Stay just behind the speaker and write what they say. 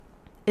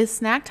Is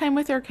snack time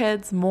with your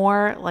kids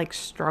more like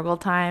struggle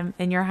time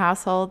in your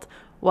household?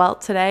 Well,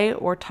 today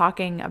we're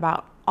talking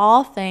about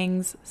all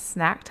things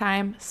snack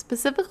time,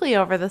 specifically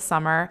over the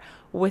summer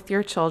with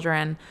your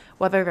children,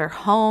 whether they're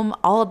home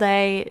all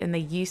day and they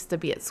used to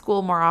be at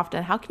school more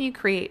often. How can you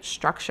create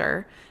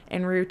structure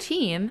and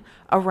routine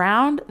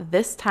around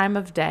this time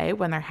of day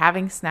when they're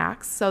having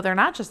snacks so they're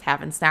not just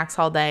having snacks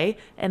all day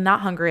and not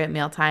hungry at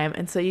mealtime?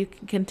 And so you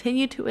can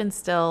continue to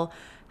instill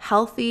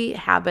healthy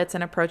habits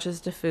and approaches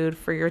to food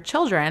for your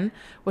children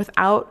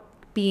without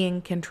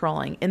being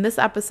controlling. In this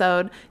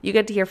episode, you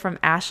get to hear from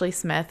Ashley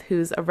Smith,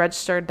 who's a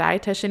registered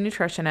dietitian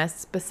nutritionist,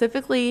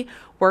 specifically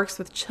works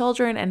with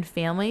children and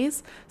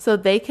families so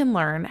they can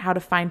learn how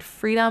to find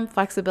freedom,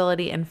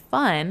 flexibility, and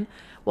fun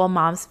while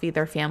moms feed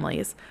their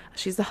families.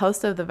 She's the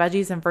host of the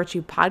Veggies and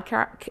Virtue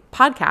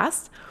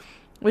podcast,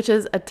 which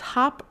is a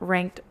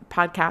top-ranked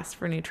podcast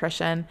for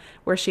nutrition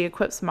where she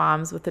equips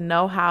moms with the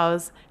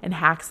know-hows and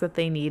hacks that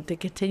they need to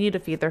continue to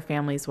feed their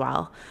families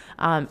well.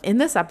 In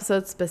this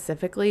episode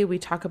specifically, we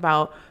talk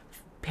about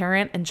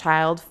parent and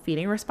child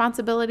feeding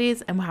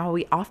responsibilities and how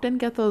we often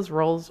get those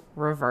roles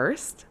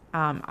reversed.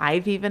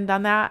 I've even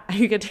done that.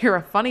 You get to hear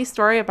a funny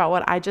story about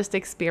what I just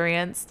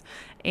experienced,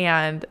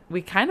 and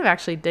we kind of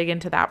actually dig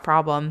into that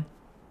problem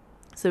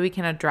so we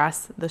can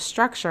address the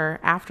structure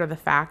after the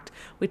fact.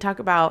 We talk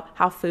about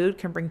how food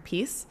can bring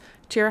peace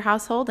to your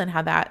household and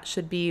how that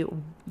should be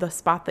the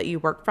spot that you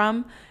work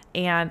from.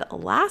 And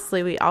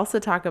lastly, we also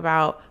talk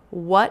about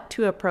what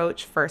to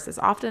approach first. It's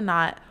often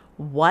not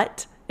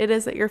what it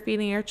is that you're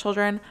feeding your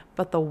children,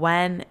 but the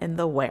when and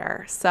the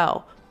where.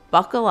 So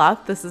buckle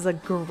up. This is a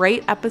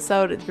great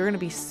episode. You're going to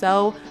be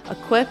so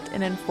equipped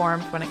and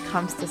informed when it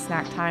comes to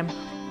snack time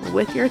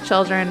with your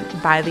children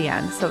by the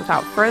end. So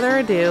without further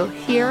ado,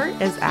 here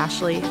is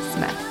Ashley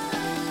Smith.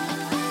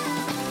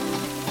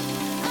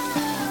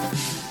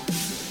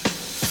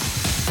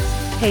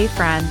 Hey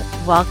friend,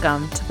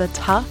 welcome to the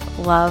Tough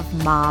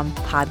Love Mom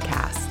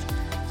podcast.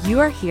 You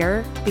are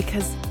here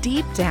because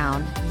deep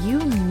down, you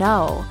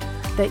know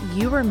that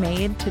you were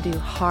made to do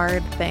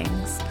hard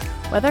things.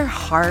 Whether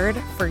hard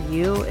for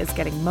you is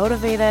getting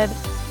motivated,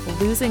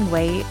 losing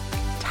weight,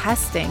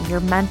 testing your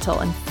mental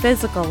and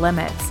physical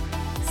limits,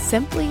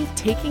 simply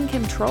taking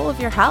control of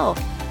your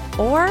health,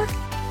 or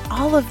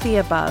all of the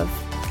above.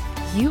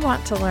 You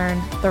want to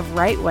learn the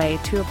right way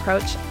to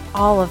approach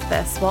all of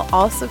this while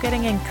also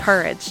getting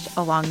encouraged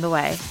along the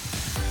way.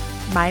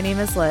 My name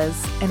is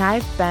Liz, and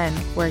I've been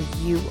where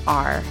you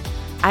are.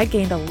 I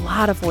gained a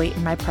lot of weight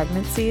in my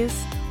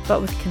pregnancies, but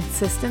with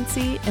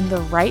consistency in the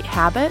right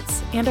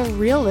habits and a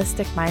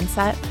realistic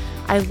mindset,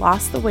 I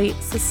lost the weight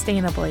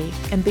sustainably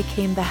and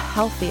became the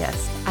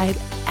healthiest I'd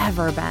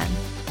ever been.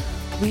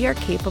 We are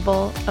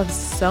capable of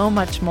so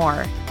much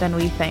more than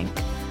we think.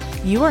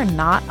 You are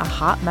not a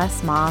hot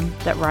mess mom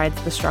that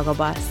rides the struggle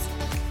bus.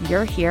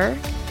 You're here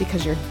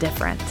because you're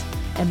different.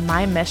 And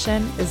my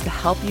mission is to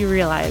help you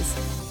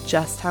realize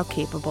just how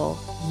capable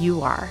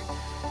you are.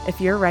 If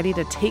you're ready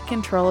to take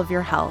control of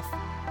your health,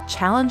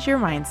 challenge your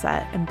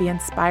mindset, and be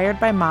inspired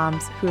by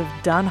moms who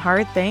have done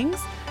hard things,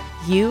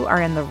 you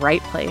are in the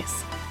right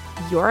place.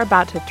 You're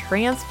about to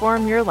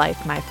transform your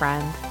life, my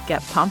friend.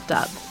 Get pumped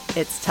up.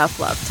 It's tough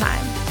love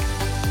time.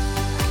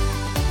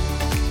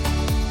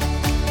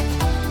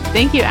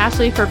 Thank you,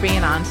 Ashley, for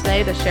being on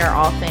today to share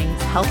all things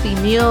healthy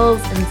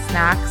meals and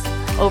snacks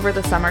over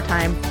the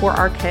summertime for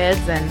our kids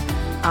and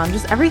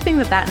just everything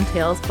that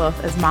entails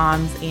both as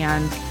moms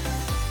and,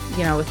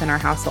 within our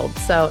household.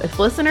 So if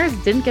listeners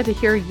didn't get to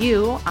hear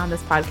you on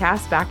this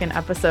podcast back in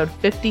episode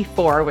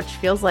 54, which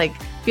feels like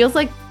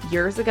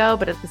years ago,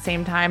 but at the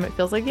same time, it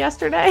feels like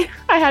yesterday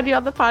I had you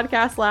on the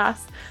podcast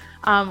last.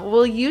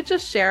 Will you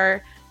just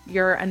share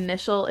your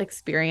initial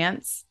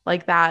experience,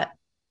 like that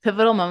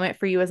pivotal moment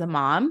for you as a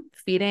mom,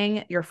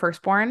 feeding your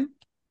firstborn,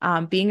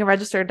 being a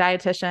registered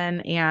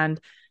dietitian, and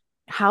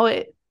how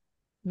it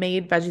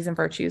made Veggies and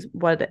Virtues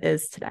what it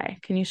is today?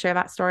 Can you share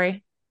that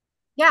story?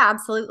 Yeah,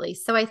 absolutely.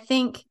 So I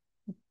think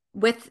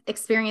with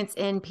experience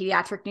in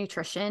pediatric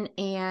nutrition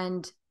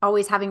and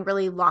always having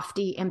really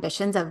lofty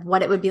ambitions of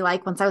what it would be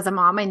like once I was a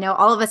mom, I know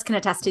all of us can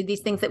attest to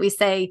these things that we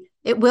say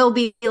it will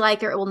be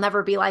like, or it will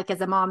never be like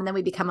as a mom. And then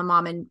we become a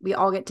mom and we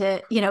all get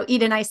to,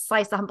 eat a nice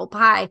slice of humble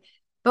pie.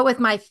 But with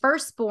my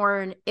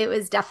firstborn, it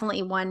was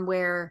definitely one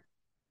where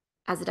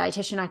as a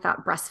dietitian, I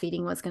thought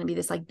breastfeeding was going to be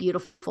this like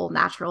beautiful,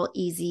 natural,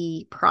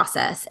 easy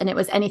process. And it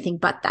was anything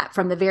but that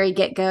from the very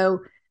get-go.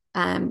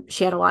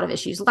 She had a lot of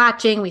issues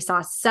latching. We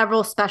saw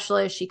several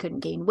specialists. She couldn't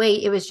gain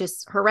weight. It was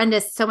just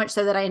horrendous. So much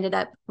so that I ended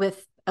up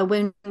with a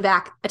wound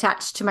vac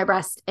attached to my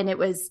breast. And I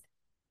was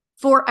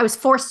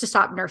forced to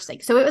stop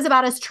nursing. So it was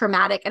about as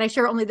traumatic. And I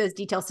share only those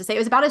details to say it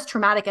was about as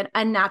traumatic and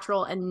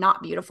unnatural and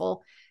not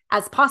beautiful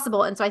as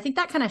possible. And so I think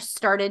that kind of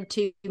started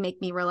to make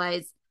me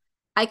realize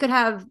I could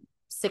have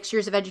 6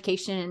 years of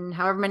education and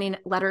however many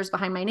letters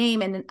behind my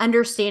name and an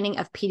understanding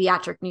of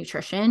pediatric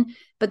nutrition,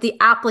 but the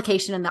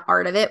application and the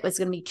art of it was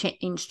going to be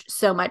changed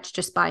so much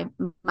just by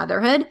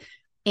motherhood.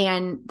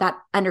 and that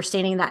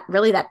understanding, that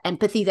really that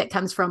empathy that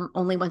comes from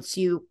only once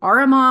you are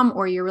a mom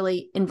or you're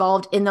really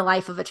involved in the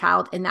life of a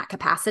child in that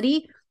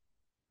capacity.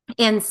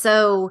 And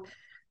so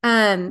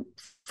um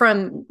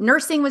from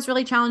nursing was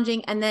really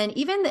challenging, and then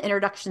even the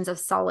introductions of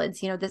solids,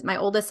 this, my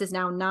oldest is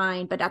now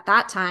 9, but at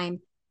that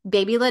time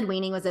baby led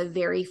weaning was a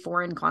very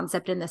foreign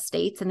concept in the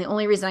States, and the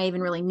only reason I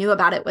even really knew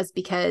about it was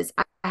because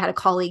I had a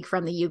colleague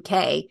from the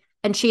UK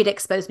and she had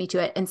exposed me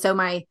to it. And so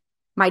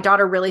my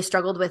daughter really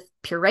struggled with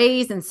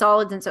purees and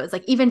solids, and so it's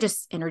like even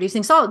just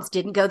introducing solids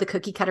didn't go the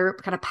cookie cutter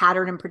kind of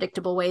pattern and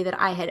predictable way that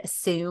I had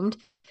assumed.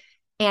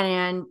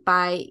 And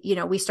by,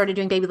 we started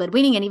doing baby led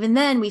weaning. And even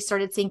then we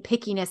started seeing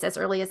pickiness as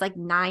early as like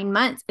 9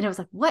 months. And it was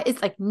like, what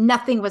is, like,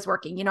 nothing was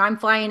working. I'm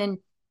flying in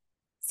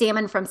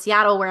salmon from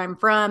Seattle, where I'm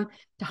from,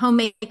 to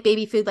homemade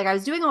baby food. Like, I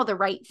was doing all the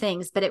right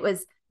things, but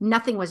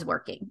nothing was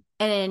working.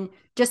 And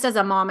just as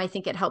a mom, I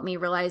think it helped me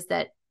realize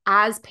that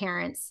as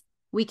parents,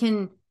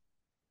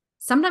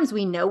 sometimes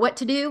we know what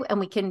to do and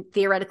we can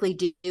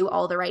theoretically do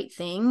all the right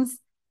things.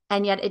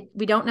 And yet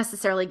we don't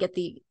necessarily get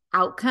the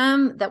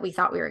outcome that we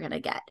thought we were going to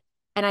get.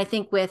 And I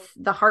think with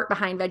the heart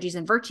behind Veggies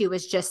and Virtue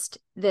was just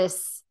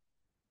this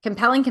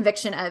compelling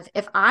conviction of,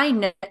 if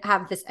I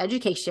have this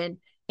education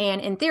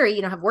and in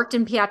theory, have worked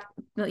in some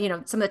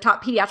of the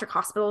top pediatric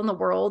hospital in the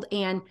world,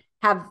 and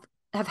have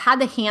had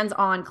the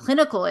hands-on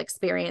clinical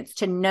experience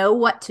to know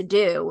what to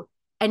do,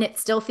 and it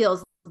still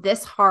feels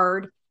this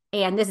hard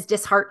and this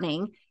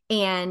disheartening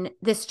and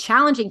this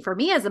challenging for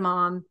me as a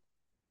mom,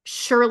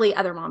 surely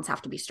other moms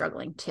have to be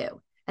struggling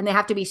too. And they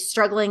have to be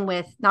struggling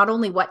with not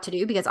only what to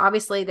do, because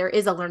obviously there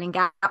is a learning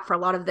gap for a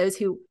lot of those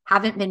who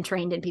haven't been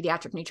trained in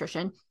pediatric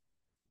nutrition,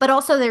 but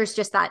also there's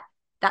just that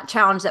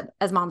challenge that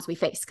as moms we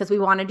face, because we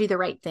want to do the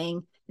right thing.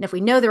 And if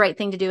we know the right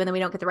thing to do and then we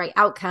don't get the right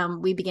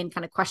outcome, we begin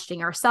kind of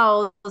questioning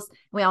ourselves.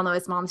 We all know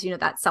as moms,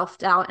 that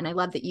self-doubt. And I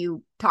love that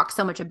you talk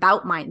so much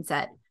about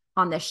mindset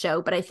on this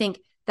show. But I think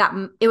that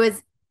it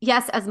was,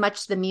 yes, as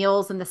much the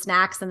meals and the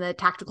snacks and the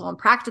tactical and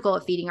practical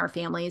of feeding our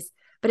families,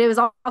 but it was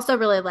also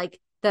really like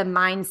the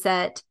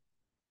mindset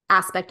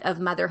aspect of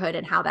motherhood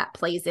and how that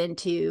plays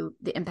into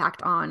the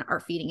impact on our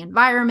feeding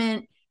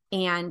environment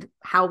and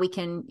how we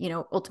can,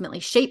 ultimately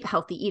shape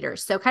healthy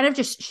eaters. So kind of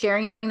just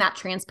sharing that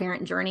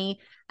transparent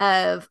journey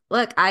of,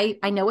 look, I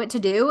know what to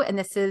do, and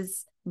this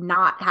is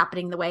not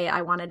happening the way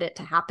I wanted it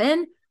to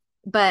happen,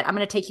 but I'm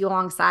going to take you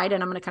alongside,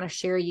 and I'm going to kind of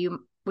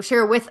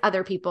share with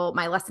other people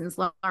my lessons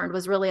learned,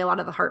 was really a lot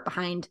of the heart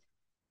behind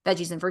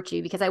Veggies and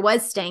Virtue, because I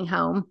was staying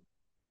home.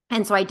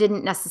 And so I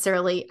didn't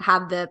necessarily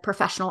have the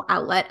professional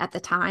outlet at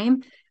the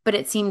time, but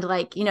it seemed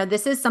like,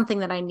 this is something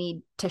that I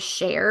need to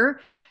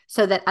share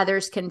so that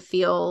others can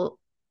feel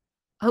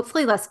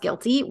hopefully less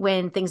guilty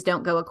when things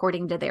don't go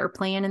according to their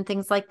plan and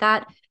things like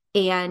that,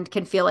 and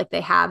can feel like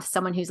they have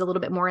someone who's a little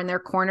bit more in their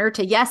corner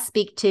to, yes,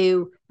 speak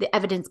to the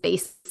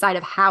evidence-based side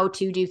of how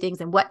to do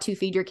things and what to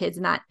feed your kids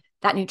and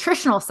that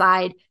nutritional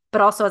side.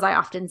 But also, as I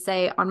often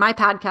say on my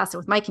podcast and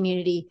with my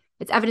community,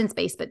 it's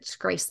evidence-based, but it's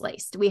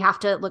grace-laced. We have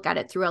to look at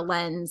it through a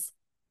lens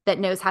that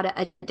knows how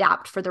to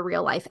adapt for the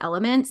real life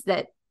elements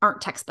that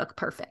aren't textbook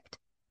perfect.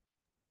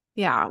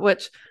 Yeah,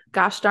 which,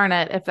 gosh darn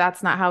it, if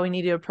that's not how we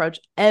need to approach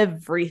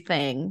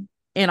everything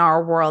in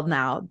our world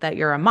now that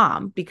you're a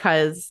mom,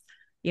 because,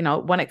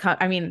 when it comes,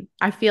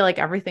 I feel like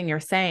everything you're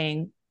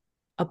saying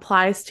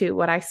applies to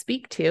what I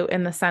speak to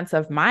in the sense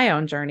of my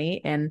own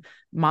journey, and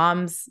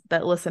moms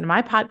that listen to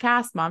my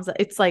podcast,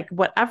 it's like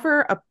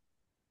whatever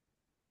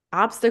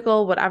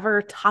obstacle,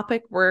 whatever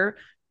topic we're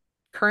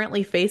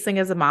currently facing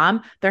as a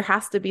mom, there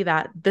has to be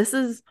that this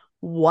is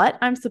what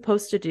I'm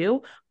supposed to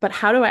do, but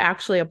how do I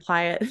actually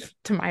apply it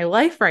to my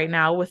life right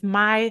now with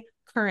my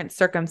current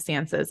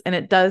circumstances? And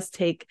it does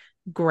take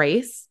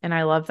grace. And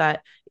I love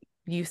that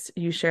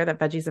you share that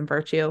Veggies and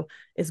Virtue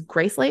is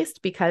grace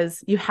laced,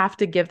 because you have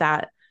to give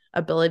that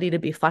ability to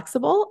be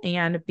flexible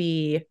and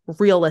be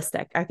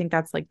realistic. I think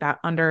that's like that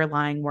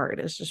underlying word,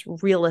 is just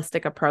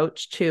realistic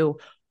approach to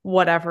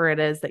whatever it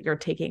is that you're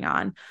taking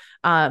on.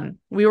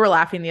 We were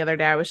laughing the other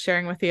day, I was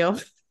sharing with you,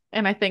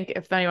 and I think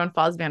if anyone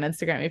follows me on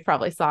Instagram, you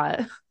probably saw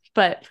it,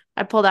 but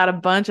I pulled out a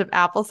bunch of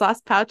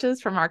applesauce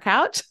pouches from our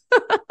couch.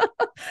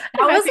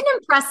 That was an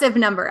impressive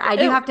number. I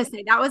do have to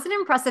say, that was an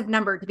impressive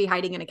number to be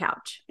hiding in a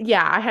couch.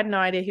 Yeah, I had no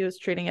idea he was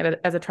treating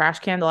it as a trash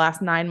can the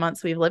last 9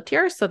 months we've lived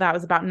here. So that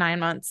was about 9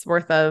 months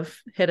worth of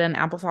hidden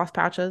applesauce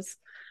pouches.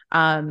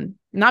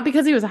 Not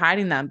because he was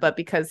hiding them, but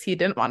because he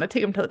didn't want to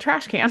take them to the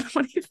trash can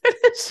when he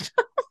finished.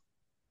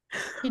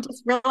 He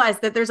just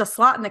realized that there's a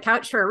slot in the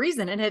couch for a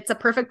reason, and it's a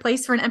perfect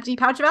place for an empty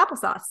pouch of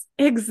applesauce.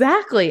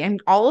 Exactly.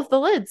 And all of the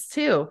lids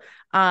too.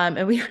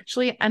 And we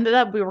actually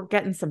we were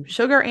getting some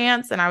sugar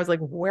ants, and I was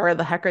like, where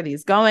the heck are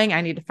these going?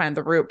 I need to find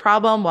the root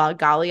problem. Well,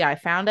 golly, I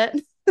found it.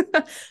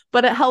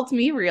 But it helped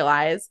me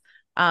realize,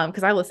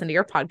 because I listen to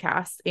your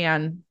podcast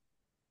and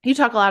you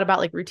talk a lot about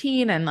like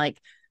routine, and like,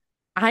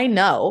 I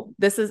know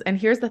this is, and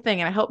here's the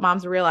thing, and I hope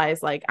moms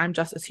realize, like, I'm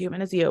just as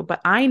human as you,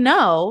 but I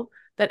know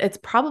that it's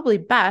probably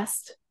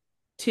best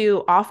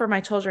to offer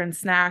my children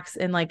snacks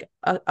in like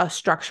a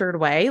structured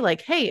way.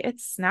 Like, hey,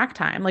 it's snack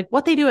time. Like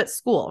what they do at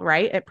school,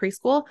 right? At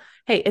preschool.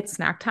 Hey, it's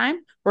snack time.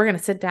 We're going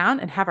to sit down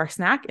and have our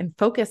snack and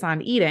focus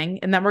on eating.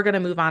 And then we're going to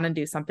move on and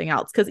do something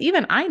else. Cause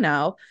even I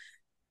know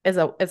as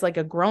like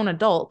a grown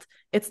adult,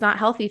 it's not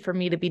healthy for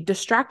me to be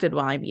distracted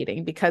while I'm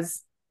eating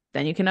because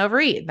then you can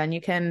overeat. Then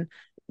you can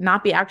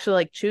not be actually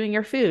like chewing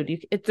your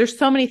food. There's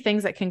so many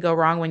things that can go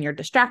wrong when you're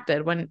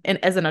distracted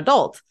as an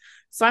adult.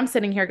 So I'm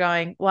sitting here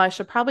going, well, I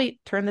should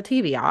probably turn the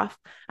TV off.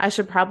 I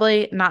should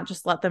probably not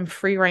just let them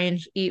free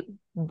range eat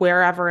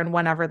wherever and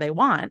whenever they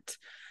want.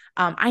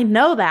 I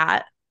know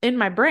that in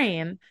my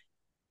brain,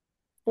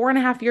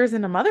 4.5 years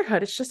into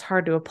motherhood, it's just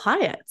hard to apply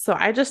it. So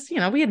I just,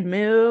 we had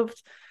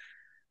moved.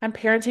 I'm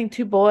parenting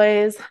two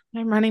boys.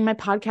 I'm running my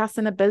podcast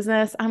and a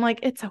business. I'm like,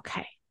 it's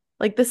okay.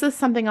 Like, this is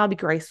something I'll be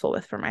graceful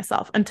with for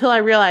myself until I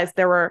realized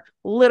there were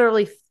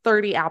literally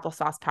 30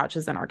 applesauce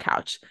pouches in our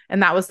couch.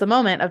 And that was the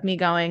moment of me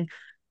going,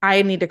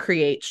 I need to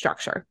create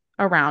structure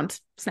around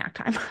snack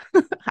time.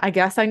 I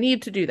guess I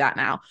need to do that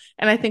now.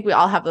 And I think we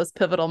all have those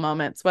pivotal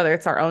moments, whether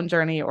it's our own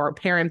journey or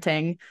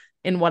parenting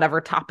in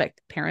whatever topic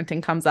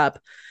parenting comes up.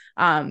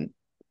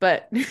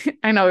 But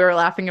I know we were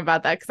laughing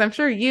about that because I'm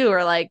sure you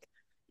are like,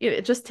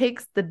 it just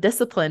takes the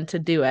discipline to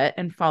do it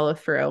and follow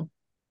through.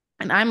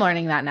 And I'm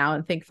learning that now.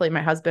 And thankfully,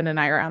 my husband and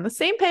I are on the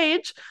same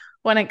page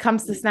when it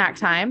comes to snack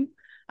time.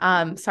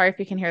 Sorry if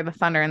you can hear the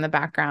thunder in the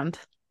background.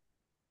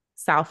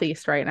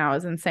 Southeast right now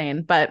is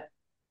insane. But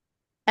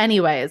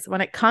anyways,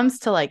 when it comes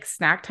to like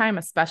snack time,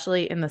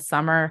 especially in the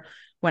summer,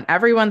 when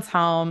everyone's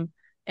home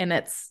and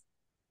it's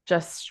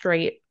just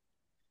straight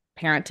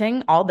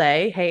parenting all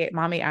day. Hey,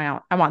 mommy, I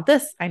want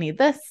this. I need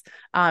this.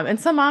 And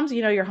some moms,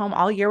 you're home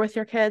all year with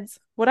your kids,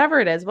 whatever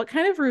it is. What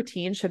kind of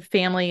routine should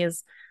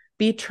families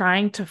be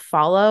trying to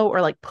follow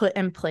or like put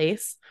in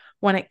place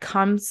when it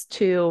comes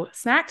to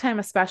snack time,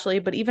 especially,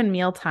 but even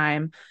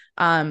mealtime?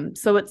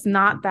 So it's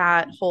not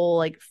that whole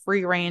like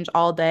free range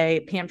all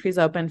day, pantries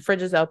open,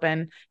 fridges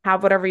open,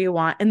 have whatever you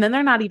want. And then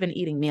they're not even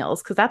eating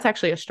meals. Cause that's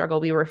actually a struggle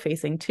we were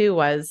facing too,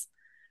 was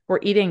we're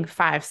eating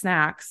 5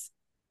 snacks.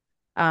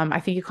 I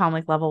think you call them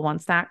like level 1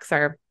 snacks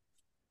or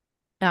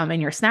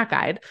in your snack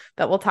guide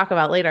that we'll talk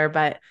about later.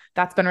 But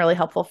that's been really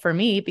helpful for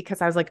me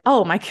because I was like,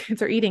 oh, my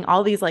kids are eating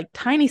all these like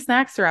tiny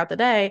snacks throughout the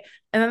day,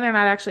 and then they're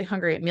not actually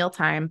hungry at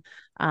mealtime.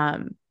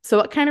 So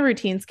what kind of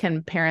routines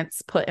can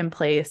parents put in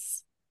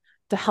place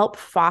to help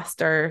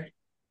foster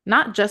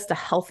not just a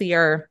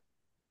healthier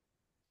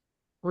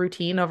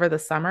routine over the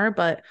summer,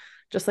 but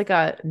just like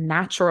a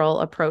natural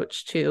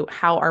approach to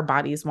how our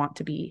bodies want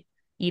to be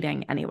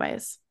eating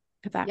anyways,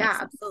 if that makes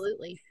sense.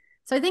 Absolutely.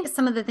 So I think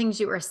some of the things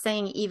you were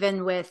saying,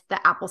 even with the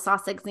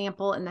applesauce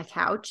example in the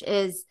couch,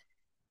 is,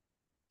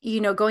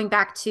 going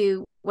back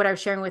to what I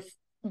was sharing with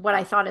what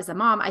I thought as a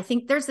mom, I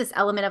think there's this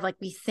element of like,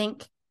 we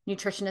think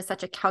nutrition is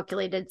such a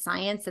calculated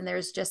science and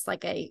there's just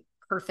like a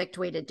perfect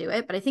way to do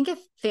it. But I think if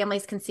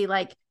families can see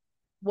like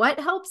what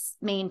helps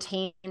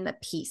maintain the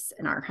peace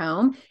in our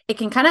home, it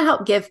can kind of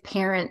help give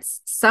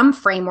parents some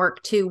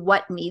framework to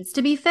what needs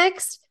to be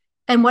fixed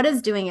and what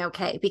is doing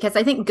okay. Because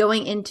I think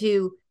going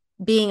into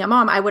being a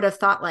mom, I would have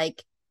thought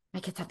like my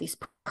kids have these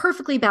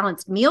perfectly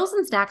balanced meals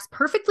and snacks,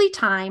 perfectly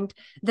timed,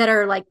 that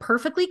are like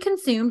perfectly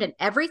consumed, and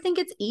everything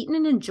gets eaten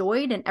and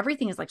enjoyed, and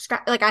everything is like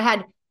like I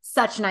had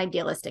such an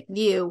idealistic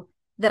view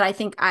that I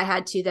think I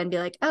had to then be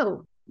like,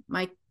 oh,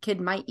 my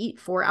kid might eat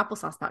 4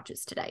 applesauce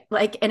pouches today.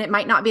 Like, and it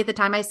might not be at the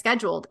time I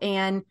scheduled,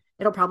 and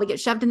it'll probably get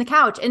shoved in the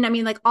couch. And I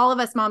mean, like all of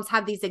us moms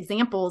have these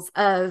examples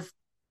of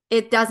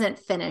it doesn't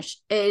finish.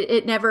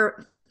 It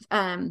never,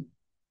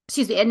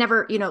 it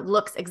never,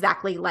 looks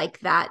exactly like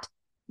that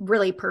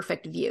really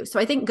perfect view. So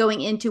I think going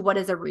into what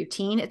is a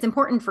routine, it's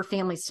important for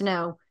families to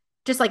know,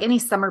 just like any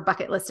summer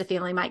bucket list a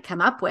family might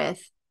come up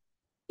with,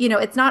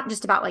 it's not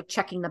just about like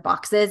checking the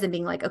boxes and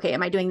being like, okay,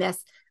 am I doing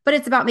this? But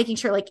it's about making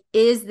sure like,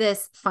 is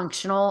this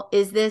functional?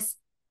 Is this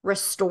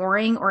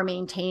restoring or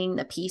maintaining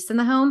the peace in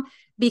the home?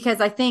 Because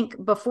I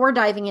think before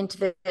diving into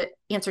the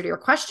answer to your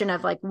question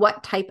of like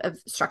what type of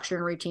structure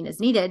and routine is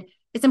needed,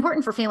 it's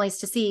important for families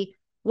to see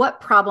what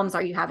problems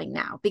are you having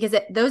now? Because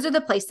those are the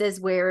places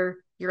where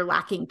you're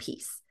lacking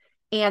peace.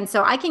 And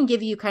so I can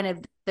give you kind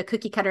of the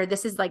cookie cutter.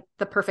 This is like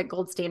the perfect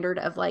gold standard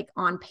of like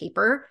on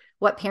paper,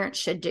 what parents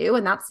should do.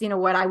 And that's,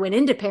 what I went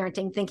into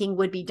parenting thinking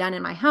would be done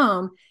in my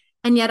home.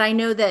 And yet I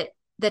know that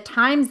the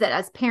times that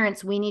as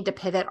parents, we need to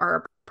pivot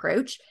our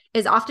approach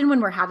is often when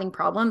we're having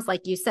problems,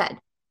 like you said,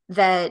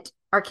 that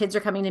our kids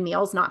are coming to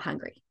meals not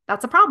hungry.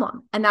 That's a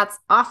problem. And that's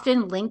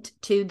often linked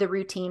to the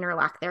routine or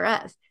lack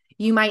thereof.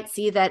 You might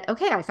see that,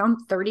 okay, I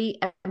found 30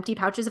 empty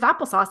pouches of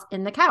applesauce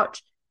in the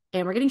couch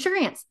and we're getting sugar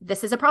ants.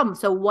 This is a problem.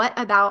 So what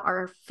about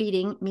our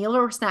feeding meal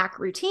or snack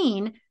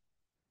routine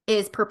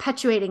is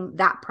perpetuating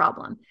that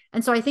problem?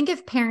 And so I think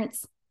if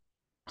parents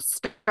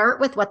start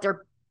with what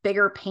their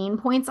bigger pain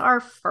points are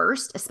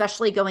first,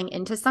 especially going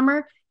into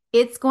summer,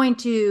 it's going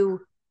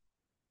to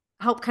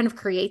help kind of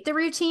create the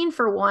routine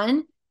for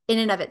one in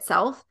and of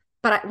itself.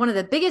 But one of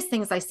the biggest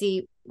things I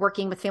see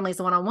working with families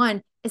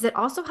one-on-one is it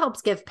also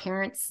helps give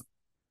parents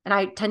and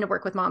I tend to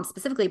work with moms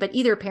specifically, but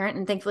either parent,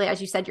 and thankfully,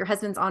 as you said, your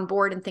husband's on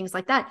board and things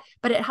like that,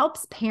 but it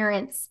helps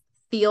parents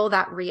feel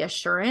that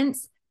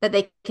reassurance that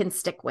they can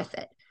stick with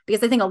it.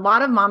 Because I think a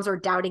lot of moms are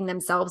doubting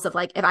themselves of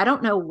like, if I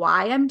don't know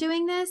why I'm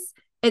doing this,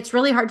 it's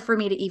really hard for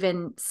me to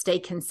even stay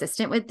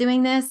consistent with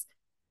doing this,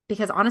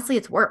 because honestly,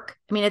 it's work.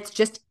 I mean, it's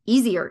just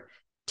easier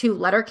to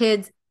let our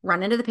kids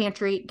run into the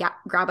pantry,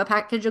 grab a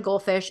package of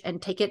goldfish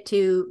and take it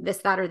to this,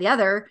 that, or the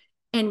other.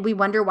 And we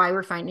wonder why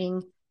we're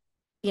finding,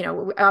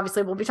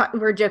 obviously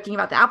we're joking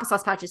about the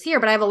applesauce pouches here,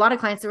 but I have a lot of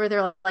clients where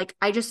they're like,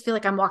 I just feel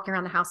like I'm walking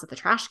around the house with a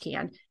trash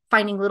can,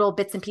 finding little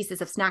bits and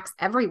pieces of snacks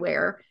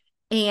everywhere.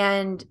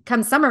 And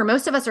come summer,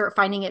 most of us are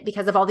finding it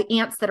because of all the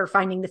ants that are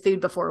finding the food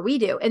before we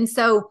do. And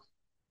so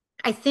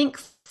I think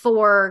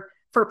for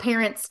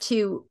parents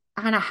to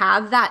kind of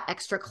have that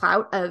extra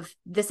clout of,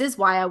 this is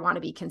why I want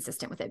to be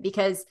consistent with it,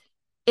 because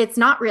it's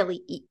not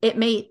really, it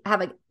may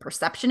have a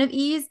perception of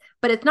ease,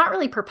 but it's not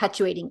really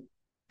perpetuating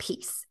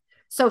peace.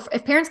 So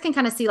if parents can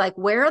kind of see like,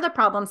 where are the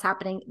problems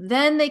happening,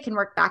 then they can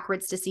work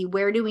backwards to see,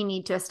 where do we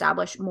need to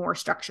establish more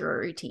structure or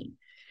routine.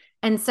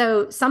 And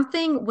so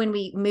something, when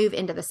we move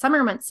into the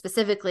summer months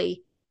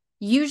specifically,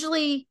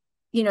 usually,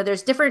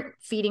 there's different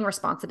feeding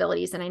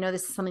responsibilities. And I know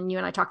this is something you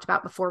and I talked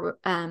about before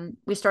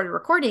we started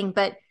recording,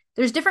 but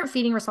there's different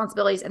feeding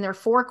responsibilities. And there are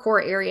 4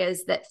 core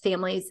areas that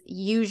families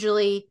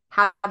usually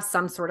have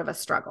some sort of a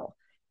struggle.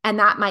 And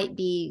that might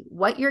be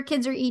what your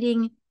kids are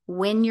eating,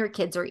 when your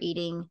kids are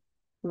eating,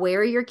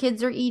 where your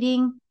kids are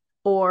eating,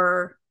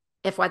 or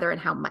if, whether, and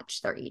how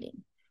much they're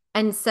eating.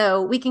 And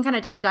so we can kind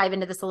of dive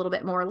into this a little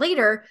bit more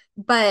later,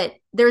 but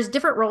there's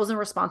different roles and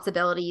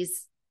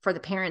responsibilities for the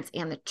parents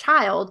and the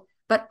child.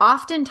 But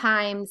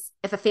oftentimes,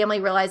 if a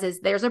family realizes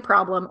there's a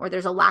problem or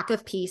there's a lack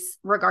of peace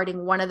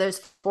regarding one of those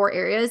 4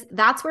 areas,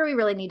 that's where we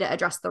really need to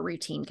address the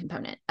routine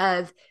component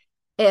of,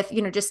 if,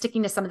 just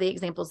sticking to some of the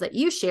examples that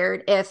you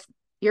shared, if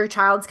your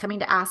child's coming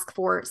to ask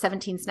for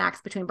 17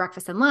 snacks between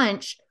breakfast and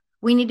lunch,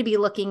 we need to be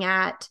looking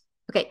at,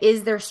 okay,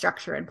 is there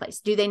structure in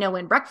place? Do they know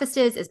when breakfast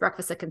is? Is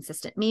breakfast a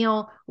consistent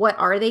meal? What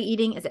are they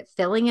eating? Is it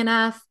filling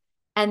enough?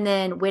 And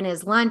then when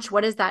is lunch?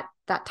 What is that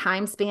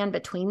time span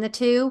between the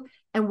two?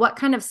 And what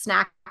kind of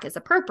snack is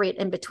appropriate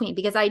in between?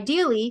 Because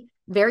ideally,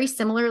 very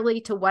similarly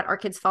to what our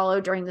kids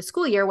follow during the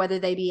school year, whether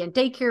they be in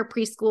daycare,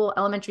 preschool,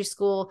 elementary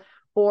school,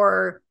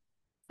 or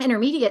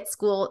intermediate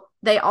school,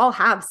 they all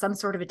have some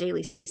sort of a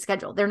daily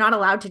schedule. They're not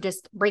allowed to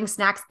just bring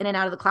snacks in and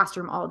out of the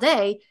classroom all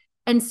day.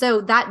 And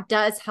so that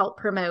does help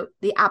promote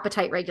the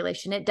appetite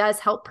regulation. It does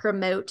help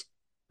promote,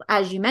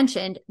 as you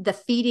mentioned, the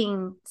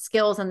feeding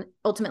skills, and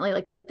ultimately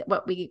like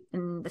what we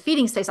in the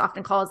feeding space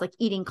often call is like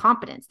eating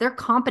competence. They're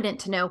competent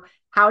to know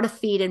how to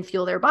feed and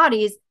fuel their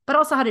bodies, but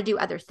also how to do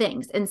other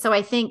things. And so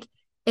I think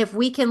if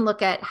we can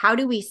look at how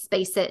do we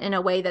space it in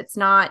a way that's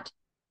not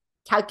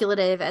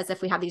calculative as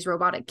if we have these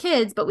robotic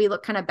kids, but we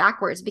look kind of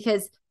backwards,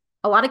 because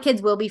a lot of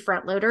kids will be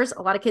front loaders.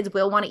 A lot of kids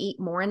will want to eat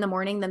more in the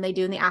morning than they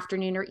do in the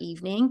afternoon or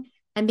evening.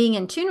 And being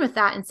in tune with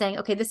that and saying,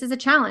 okay, this is a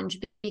challenge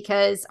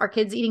because our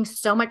kids eating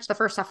so much the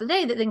first half of the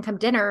day that then come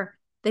dinner,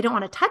 they don't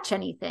want to touch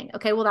anything.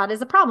 Okay, well, that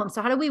is a problem.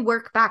 So how do we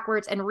work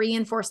backwards and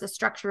reinforce the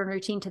structure and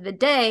routine to the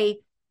day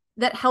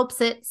that helps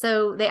it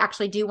so they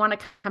actually do want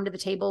to come to the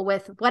table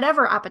with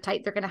whatever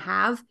appetite they're going to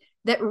have,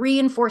 that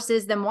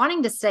reinforces them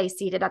wanting to stay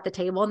seated at the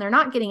table, and they're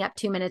not getting up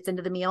 2 minutes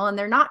into the meal, and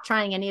they're not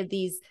trying any of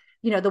these,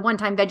 the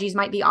one-time veggies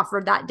might be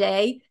offered that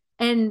day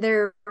and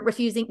they're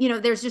refusing,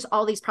 there's just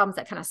all these problems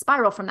that kind of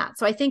spiral from that.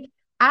 So I think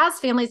as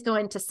families go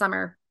into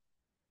summer,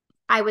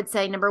 I would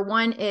say number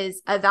 1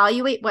 is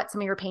evaluate what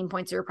some of your pain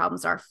points or your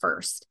problems are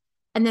first.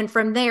 And then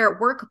from there,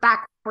 work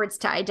backwards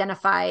to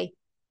identify,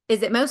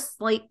 is it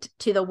most linked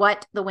to the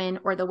what, the when,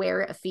 or the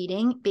where of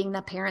feeding being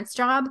the parent's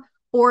job?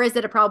 Or is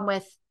it a problem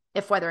with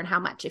if, whether, and how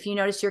much? If you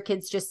notice your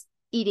kids just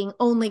eating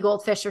only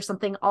goldfish or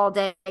something all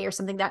day or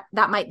something,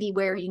 that might be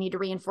where you need to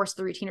reinforce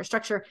the routine or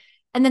structure.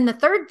 And then the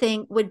third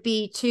thing would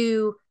be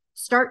to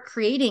start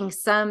creating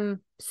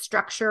some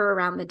structure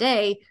around the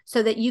day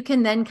so that you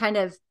can then kind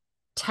of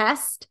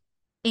test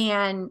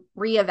and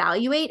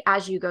reevaluate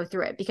as you go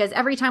through it. Because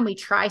every time we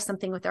try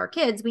something with our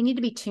kids, we need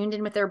to be tuned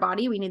in with their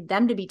body. We need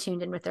them to be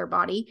tuned in with their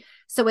body.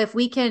 So if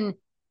we can,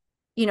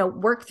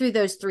 work through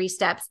those 3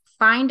 steps,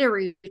 find a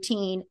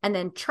routine, and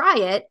then try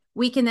it,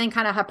 we can then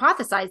kind of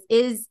hypothesize,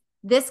 is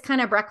this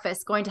kind of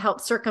breakfast going to help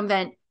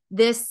circumvent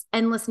this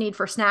endless need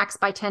for snacks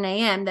by 10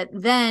 a.m. that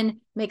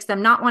then makes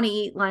them not want to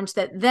eat lunch,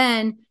 that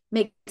then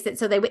makes it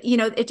so they,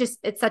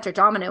 it's such a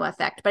domino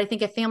effect. But I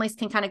think if families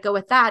can kind of go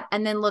with that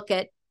and then look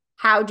at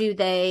how do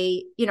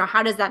they,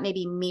 how does that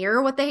maybe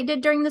mirror what they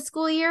did during the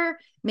school year?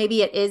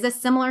 Maybe it is a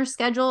similar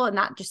schedule and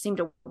that just seemed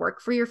to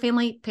work for your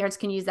family. Parents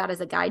can use that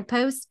as a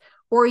guidepost.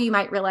 Or you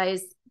might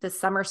realize the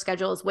summer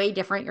schedule is way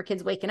different. Your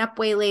kid's waking up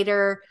way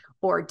later,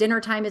 or dinner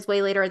time is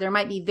way later. There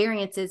might be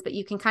variances, but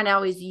you can kind of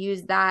always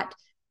use that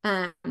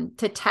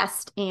to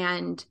test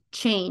and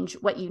change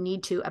what you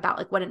need to about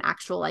like what an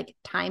actual like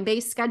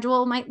time-based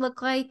schedule might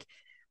look like.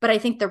 But I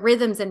think the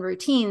rhythms and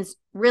routines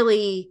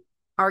really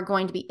are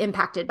going to be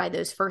impacted by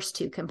those first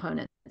 2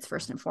 components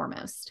first and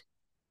foremost.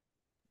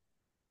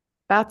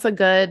 That's a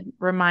good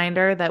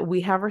reminder that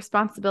we have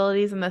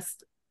responsibilities in this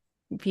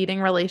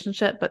feeding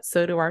relationship, but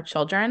so do our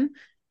children.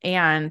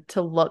 And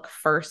to look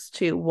first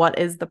to what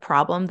is the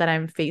problem that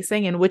I'm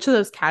facing and which of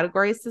those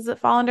categories does it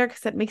fall under?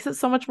 Because it makes it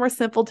so much more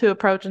simple to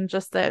approach and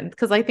just that.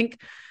 Because I think,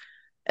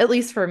 at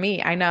least for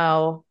me, I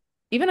know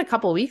even a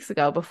couple of weeks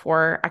ago,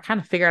 before I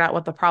kind of figured out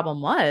what the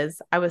problem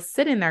was, I was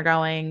sitting there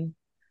going,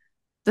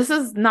 this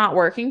is not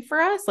working for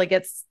us. Like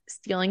it's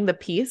stealing the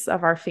peace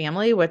of our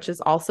family, which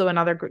is also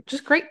another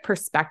just great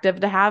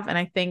perspective to have. And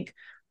I think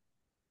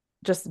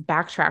just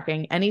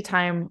backtracking,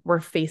 anytime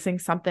we're facing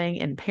something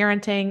in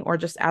parenting or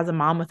just as a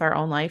mom with our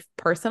own life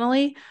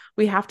personally,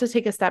 we have to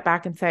take a step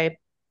back and say,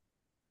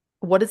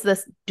 what is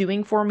this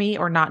doing for me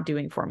or not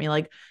doing for me?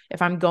 Like,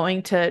 if I'm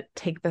going to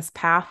take this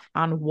path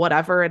on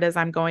whatever it is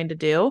I'm going to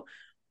do,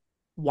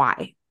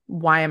 why?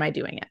 Why am I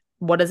doing it?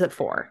 What is it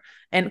for?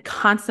 And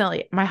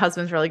constantly, my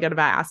husband's really good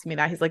about asking me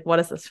that. He's like, what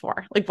is this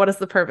for? Like, what is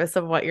the purpose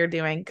of what you're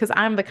doing? Because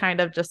I'm the kind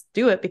of just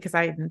do it because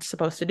I'm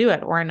supposed to do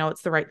it or I know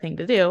it's the right thing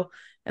to do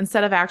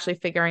instead of actually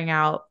figuring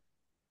out,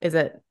 is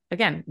it,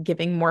 again,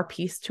 giving more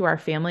peace to our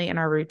family and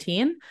our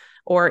routine?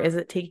 Or is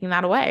it taking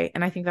that away?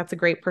 And I think that's a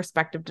great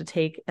perspective to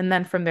take. And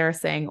then from there,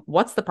 saying,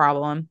 what's the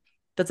problem?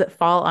 Does it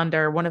fall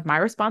under one of my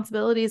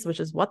responsibilities, which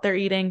is what they're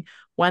eating,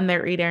 when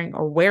they're eating,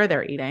 or where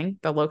they're eating,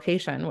 the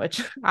location,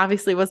 which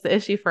obviously was the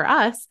issue for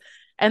us.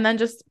 And then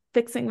just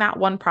fixing that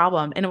one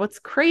problem. And what's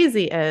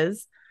crazy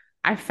is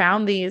I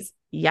found these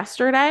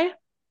yesterday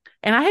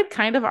and I had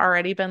kind of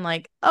already been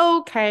like,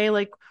 okay,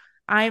 like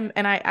I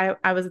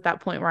was at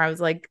that point where I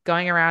was like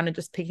going around and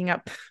just picking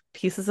up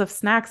pieces of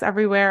snacks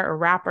everywhere or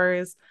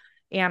wrappers.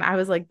 And I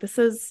was like, this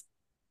is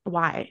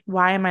why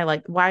am I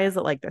like, why is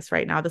it like this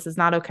right now? This is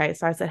not okay.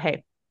 So I said,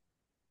 hey,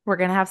 we're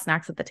going to have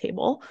snacks at the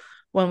table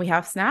when we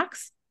have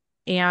snacks.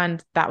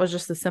 And that was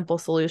just a simple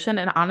solution.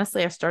 And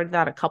honestly, I started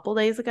that a couple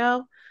days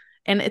ago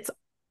and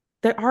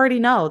they already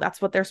know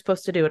that's what they're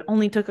supposed to do. It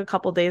only took a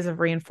couple days of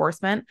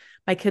reinforcement.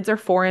 My kids are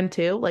 4 and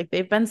 2. Like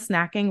they've been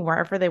snacking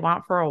wherever they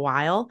want for a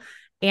while.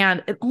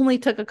 And it only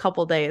took a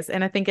couple days.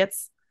 And I think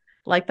it's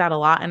like that a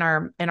lot in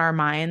our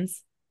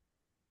minds.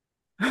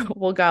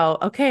 We'll go,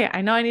 okay,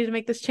 I know I need to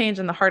make this change.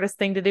 And the hardest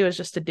thing to do is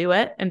just to do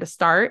it and to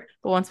start.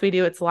 But once we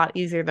do, it's a lot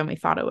easier than we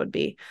thought it would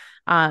be.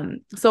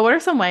 So what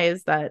are some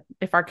ways that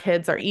if our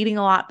kids are eating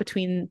a lot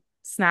between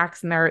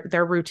snacks and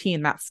their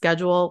routine, that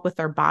schedule with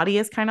their body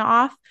is kind of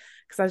off?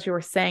 Because as you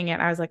were saying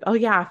it, I was like, oh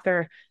yeah, if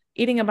they're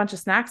eating a bunch of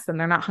snacks, then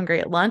they're not hungry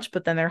at lunch,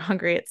 but then they're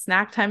hungry at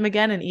snack time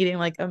again and eating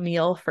like a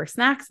meal for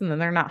snacks, and then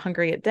they're not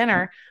hungry at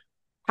dinner.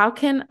 How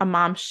can a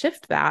mom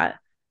shift that?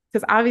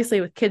 Because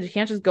obviously with kids, you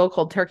can't just go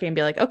cold turkey and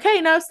be like, okay,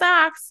 no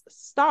snacks,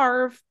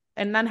 starve,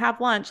 and then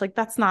have lunch. Like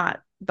that's not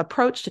the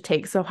approach to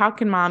take. So how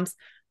can moms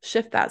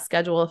shift that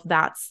schedule if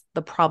that's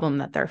the problem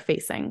that they're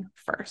facing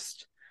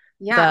first?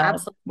 Yeah,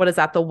 absolutely. What is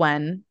that? The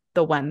when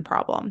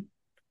problem.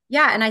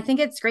 Yeah. And I think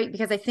it's great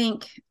because I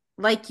think,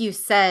 like you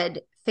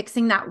said,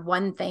 fixing that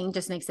one thing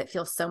just makes it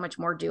feel so much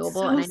more doable. And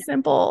So I know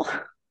simple.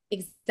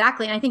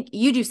 exactly. And I think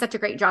you do such a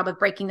great job of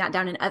breaking that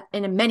down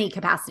in many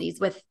capacities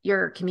with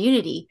your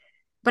community.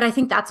 But I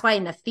think that's why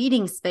in the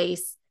feeding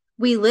space,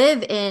 we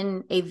live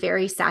in a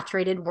very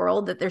saturated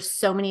world that there's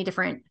so many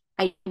different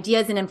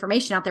ideas and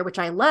information out there, which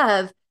I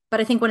love. But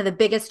I think one of the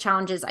biggest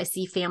challenges I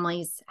see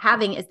families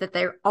having is that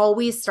they're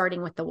always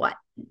starting with the what.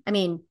 I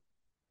mean,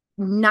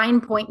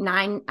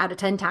 9.9 out of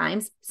 10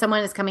 times,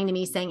 someone is coming to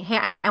me saying, hey,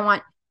 I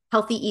want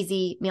healthy,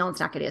 easy meal and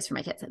snack ideas for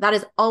my kids. That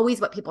is always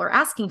what people are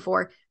asking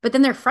for. But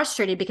then they're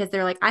frustrated because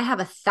they're like, I have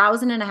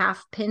 1,500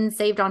 pins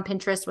saved on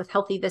Pinterest with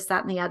healthy, this,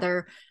 that, and the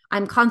other.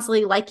 I'm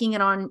constantly liking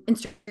it on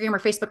Instagram or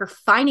Facebook or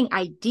finding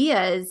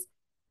ideas,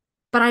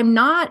 but I'm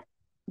not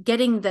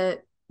getting the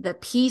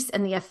peace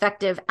and the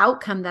effective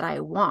outcome that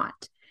I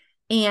want.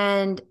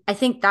 And I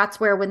think that's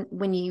where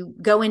when you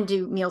go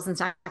into meals and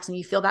snacks and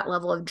you feel that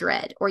level of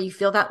dread or you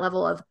feel that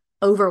level of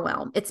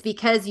overwhelm, it's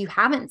because you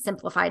haven't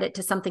simplified it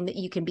to something that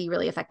you can be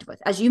really effective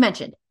with. As you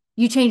mentioned,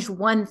 you changed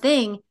one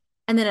thing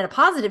and then in a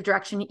positive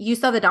direction, you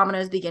saw the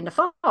dominoes begin to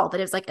fall.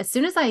 That it's like, as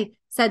soon as I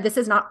said, this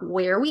is not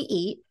where we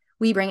eat,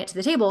 we bring it to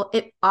the table,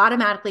 it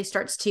automatically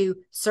starts to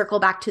circle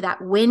back to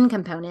that win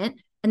component.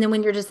 And then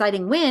when you're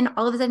deciding when,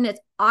 all of a sudden it's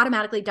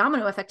automatically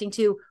domino affecting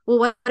to, well,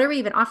 what are we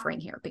even offering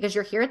here? Because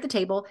you're here at the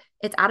table,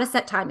 it's at a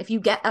set time. If you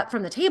get up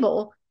from the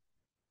table,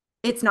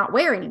 it's not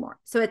where anymore.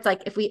 So it's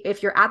like,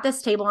 if you're at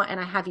this table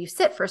and I have you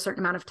sit for a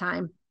certain amount of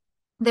time,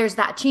 there's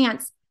that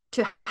chance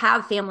to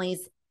have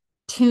families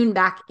tune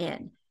back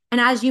in.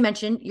 And as you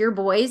mentioned, your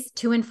boys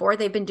 2 and 4,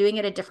 they've been doing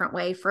it a different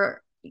way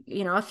for,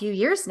 a few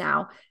years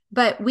now,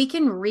 but we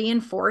can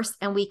reinforce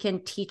and we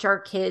can teach our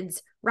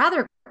kids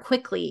rather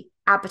quickly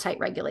appetite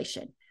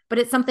regulation. But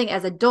it's something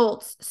as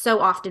adults, so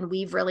often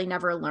we've really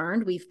never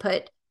learned. We've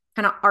put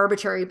kind of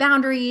arbitrary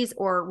boundaries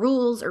or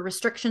rules or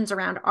restrictions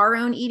around our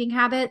own eating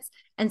habits.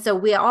 And so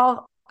we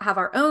all have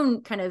our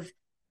own kind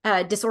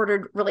of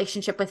disordered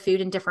relationship with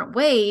food in different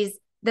ways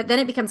that then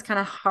it becomes kind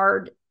of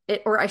hard,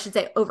 or I should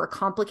say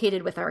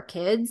overcomplicated with our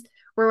kids,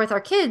 where with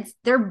our kids,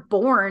 they're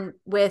born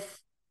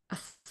with a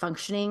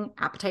functioning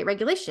appetite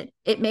regulation.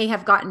 It may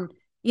have gotten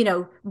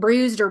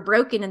bruised or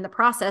broken in the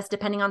process,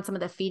 depending on some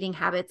of the feeding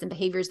habits and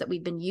behaviors that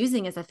we've been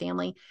using as a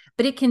family.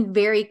 But it can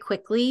very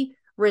quickly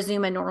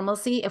resume a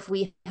normalcy if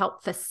we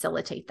help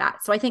facilitate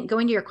that. So I think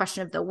going to your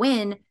question of the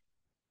when,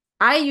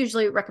 I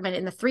usually recommend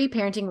in the 3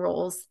 parenting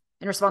roles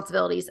and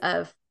responsibilities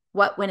of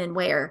what, when, and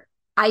where.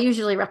 I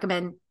usually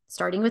recommend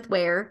starting with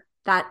where,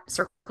 that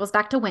circles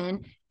back to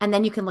when, and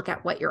then you can look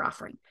at what you're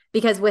offering.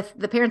 Because with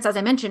the parents, as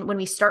I mentioned, when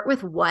we start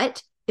with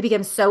what, it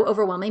becomes so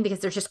overwhelming because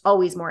there's just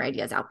always more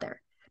ideas out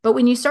there. But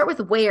when you start with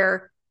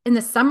where, in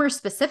the summer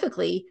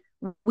specifically,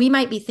 we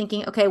might be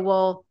thinking, okay,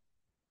 well,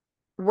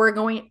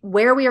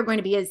 where we are going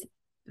to be is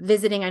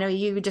visiting. I know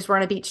you just were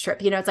on a beach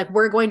trip, it's like,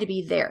 we're going to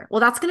be there. Well,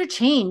 that's going to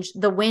change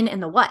the when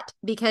and the what,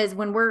 because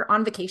when we're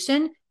on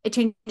vacation, it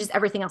changes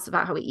everything else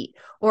about how we eat.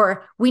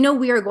 Or we know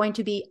we are going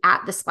to be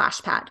at the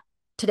splash pad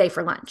today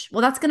for lunch.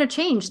 Well, that's going to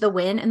change the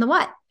when and the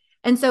what.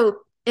 And so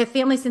if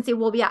families can say,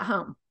 we'll be at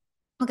home.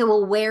 Okay,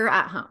 well, where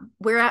at home?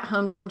 Where at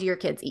home do your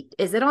kids eat?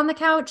 Is it on the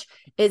couch?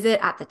 Is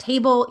it at the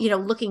table?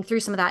 looking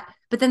through some of that.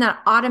 But then that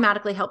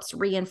automatically helps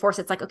reinforce.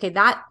 It's like, okay,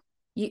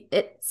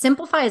 it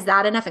simplifies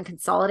that enough and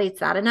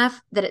consolidates that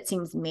enough that it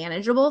seems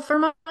manageable for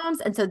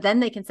moms. And so then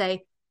they can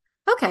say,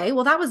 okay,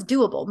 well, that was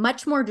doable,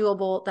 much more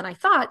doable than I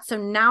thought. So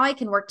now I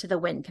can work to the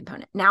when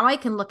component. Now I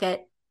can look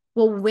at,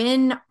 well,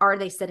 when are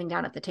they sitting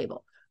down at the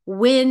table?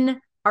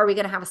 When are we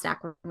going to have a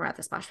snack when we're at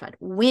the splash pad?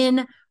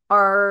 When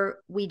are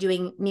we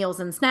doing meals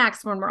and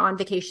snacks when we're on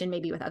vacation,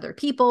 maybe with other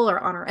people or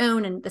on our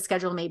own, and the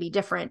schedule may be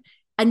different?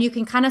 And you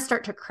can kind of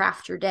start to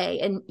craft your day.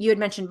 And you had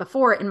mentioned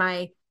before in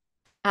my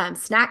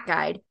snack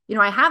guide,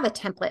 I have a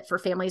template for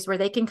families where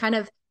they can kind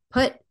of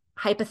put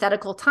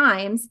hypothetical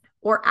times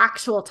or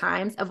actual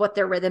times of what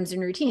their rhythms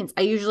and routines.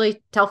 I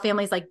usually tell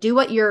families, like, do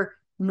what your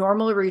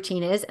normal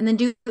routine is, and then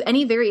do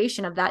any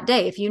variation of that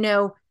day. If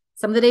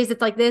some of the days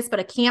it's like this, but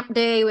a camp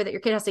day where your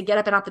kid has to get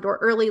up and out the door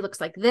early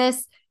looks like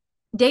this.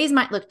 Days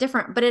might look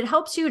different, but it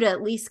helps you to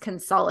at least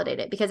consolidate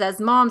it, because as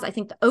moms, I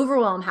think the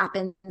overwhelm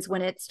happens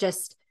when it's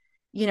just,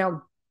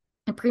 in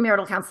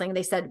premarital counseling,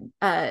 they said,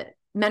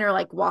 men are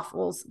like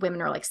waffles,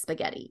 women are like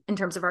spaghetti in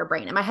terms of our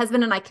brain. And my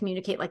husband and I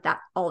communicate like that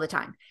all the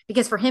time,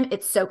 because for him,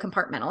 it's so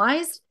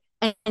compartmentalized.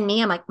 And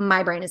me, I'm like,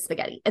 my brain is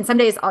spaghetti. And some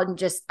days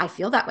I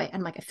feel that way.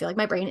 I'm like, I feel like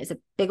my brain is a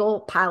big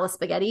old pile of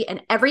spaghetti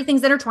and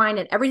everything's intertwined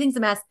and everything's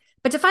a mess.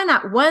 But to find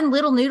that one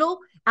little noodle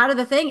out of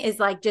the thing is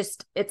like,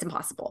 it's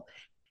impossible.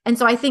 And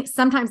so I think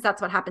sometimes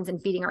that's what happens in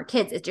feeding our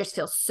kids. It just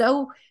feels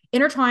so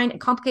intertwined and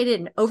complicated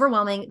and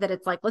overwhelming that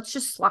it's like, let's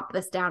just slop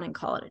this down and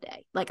call it a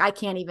day. Like, I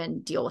can't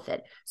even deal with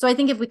it. So I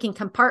think if we can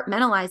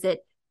compartmentalize it,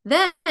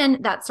 then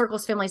that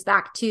circles families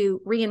back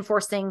to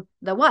reinforcing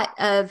the what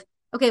of,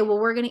 okay, well,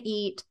 we're going to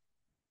eat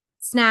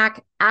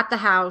snack at the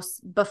house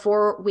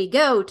before we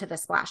go to the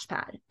splash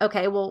pad.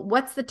 Okay, well,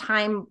 what's the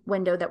time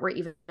window that we're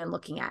even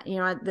looking at?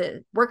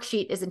 The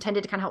worksheet is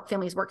intended to kind of help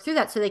families work through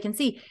that so they can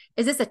see,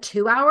 is this a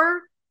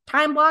 2-hour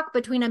time block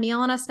between a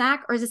meal and a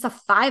snack, or is this a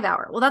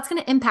 5-hour? Well, that's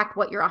going to impact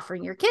what you're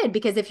offering your kid,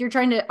 because if you're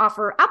trying to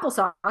offer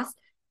applesauce,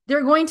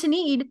 they're going to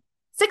need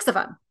 6 of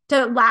them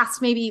to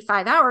last maybe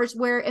 5 hours,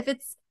 where if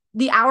it's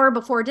the hour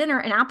before dinner,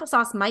 an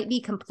applesauce might be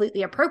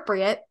completely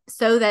appropriate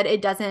so that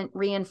it doesn't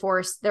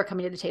reinforce they're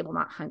coming to the table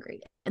not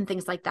hungry and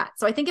things like that.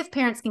 So I think if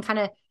parents can kind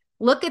of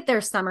look at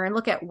their summer and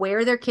look at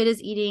where their kid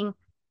is eating,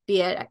 be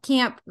it at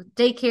camp,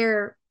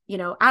 daycare,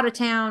 out of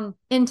town,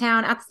 in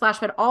town, at the splash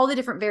pad, all the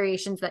different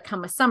variations that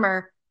come with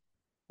summer,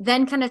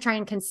 then kind of try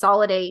and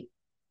consolidate.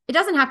 It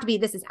doesn't have to be,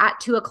 this is at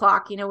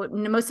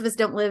 2:00. Most of us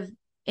don't live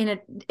in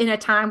a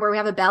time where we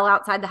have a bell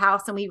outside the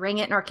house and we ring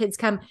it and our kids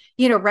come,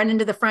 run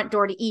into the front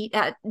door to eat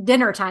at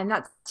dinner time.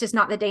 That's just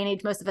not the day and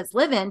age most of us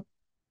live in.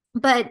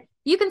 But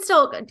you can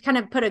still kind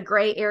of put a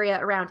gray area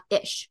around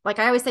ish. Like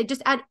I always say,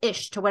 just add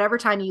ish to whatever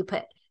time you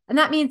put. And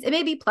that means it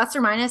may be plus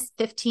or minus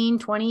 15,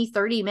 20,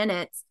 30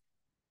 minutes.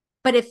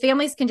 But if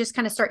families can just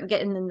kind of start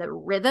getting in the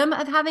rhythm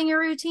of having a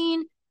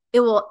routine, it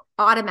will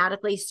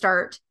automatically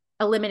start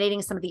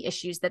eliminating some of the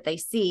issues that they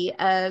see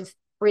of,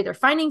 we're either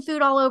finding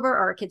food all over or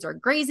our kids are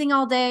grazing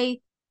all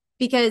day.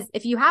 Because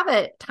if you have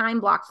a time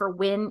block for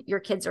when your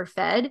kids are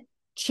fed,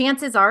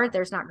 chances are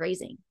there's not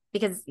grazing.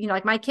 Because,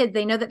 like my kids,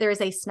 they know that there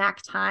is a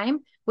snack time,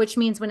 which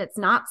means when it's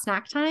not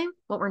snack time,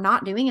 what we're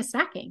not doing is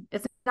snacking.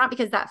 It's not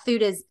because that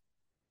food is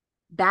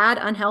bad,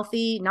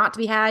 unhealthy, not to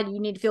be had, you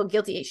need to feel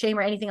guilty, shame,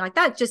 or anything like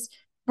that. It's just,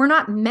 we're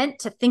not meant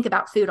to think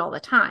about food all the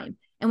time.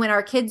 And when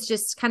our kids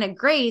just kind of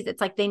graze, it's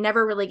like they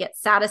never really get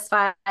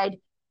satisfied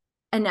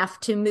enough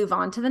to move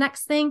on to the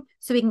next thing.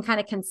 So we can kind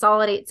of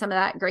consolidate some of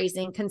that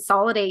grazing,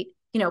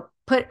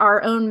 put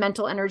our own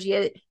mental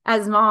energy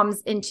as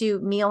moms into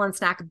meal and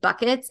snack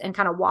buckets and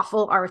kind of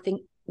waffle our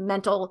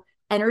mental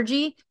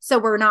energy. So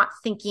we're not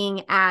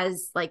thinking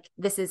as like,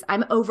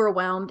 I'm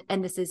overwhelmed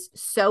and this is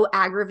so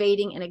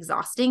aggravating and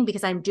exhausting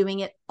because I'm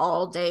doing it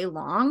all day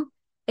long.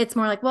 It's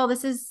more like, well,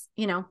 this is,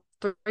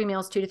 3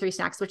 meals, 2 to 3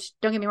 snacks, which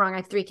don't get me wrong, I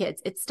have 3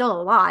 kids. It's still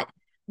a lot,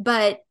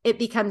 but it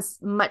becomes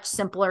much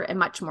simpler and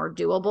much more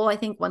doable, I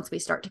think, once we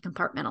start to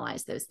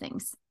compartmentalize those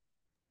things.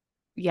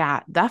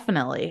 Yeah,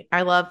 definitely.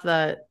 I love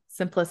the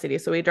simplicity.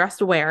 So we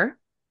addressed where,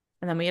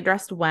 and then we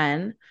addressed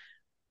when.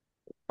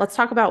 Let's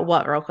talk about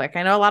what real quick.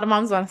 I know a lot of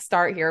moms want to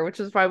start here, which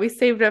is why we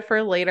saved it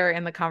for later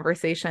in the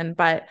conversation.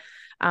 But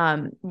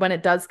when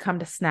it does come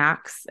to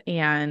snacks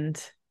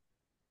and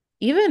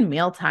even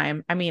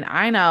mealtime, I mean,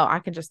 I know I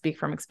can just speak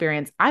from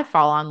experience. I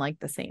fall on like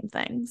the same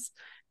things.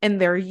 And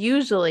they're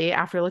usually,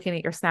 after looking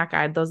at your snack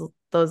guide,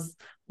 those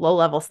low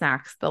level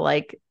snacks, the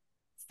like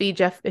feed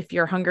you if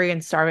you're hungry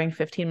and starving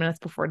 15 minutes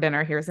before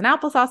dinner, here's an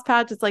applesauce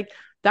pouch. It's like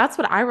that's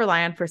what I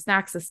rely on for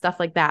snacks, is stuff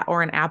like that,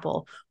 or an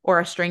apple or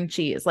a string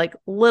cheese, like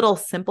little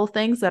simple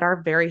things that are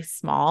very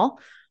small.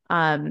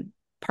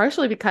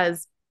 Partially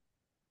because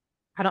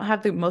I don't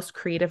have the most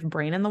creative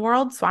brain in the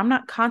world. So I'm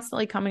not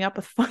constantly coming up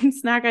with fun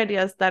snack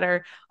ideas that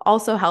are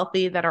also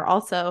healthy, that are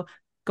also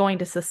going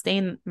to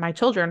sustain my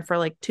children for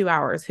like 2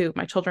 hours. Who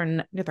my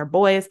children, they're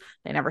boys,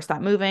 they never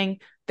stop moving.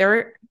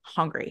 They're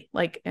hungry.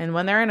 Like, and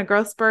when they're in a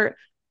growth spurt,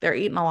 they're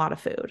eating a lot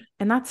of food.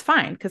 And that's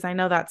fine because I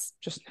know that's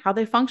just how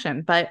they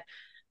function. But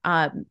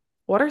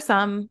what are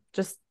some,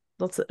 just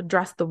let's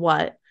address the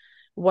what.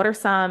 What are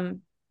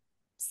some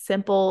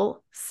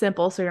simple, so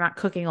you're not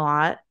cooking a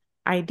lot,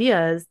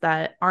 ideas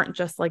that aren't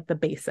just like the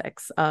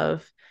basics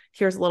of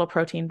here's a little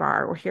protein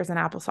bar, or here's an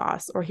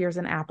applesauce, or here's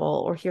an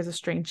apple, or here's a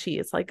string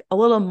cheese, like a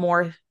little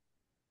more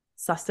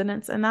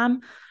sustenance in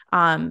them,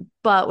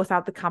 but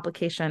without the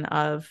complication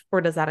of,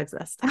 or does that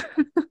exist?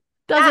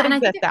 Does Yeah. it And I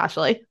think exist,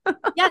 Ashley?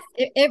 yes,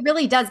 it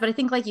really does. But I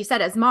think, like you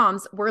said, as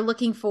moms, we're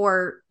looking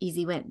for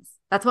easy wins.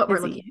 That's what we're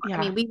looking Busy, for. I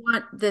yeah. mean, we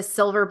want the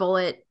silver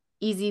bullet,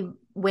 easy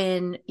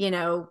win,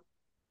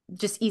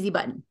 just easy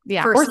button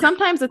Yeah. Or first.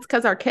 sometimes it's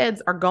because our kids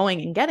are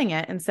going and getting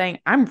it and saying,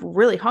 I'm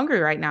really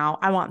hungry right now.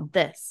 I want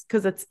this.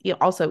 Because it's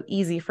also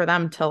easy for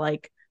them to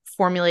like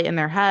formulate in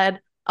their head,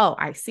 oh,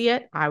 I see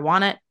it. I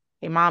want it.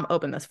 Hey, mom,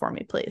 open this for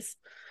me, please.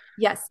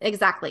 Yes,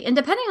 exactly. And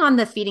depending on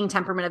the feeding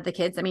temperament of the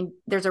kids, I mean,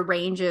 there's a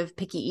range of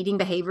picky eating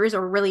behaviors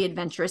or really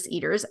adventurous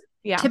eaters.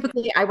 Yeah.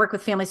 Typically, I work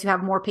with families who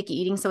have more picky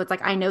eating. So it's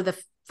like, I know the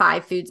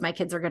 5 foods my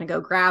kids are going to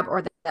go grab,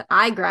 or that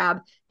I grab,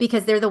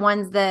 because they're the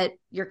ones that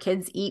your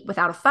kids eat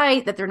without a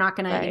fight, that they're not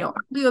going to, Right.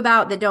 argue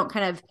about, that don't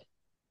kind of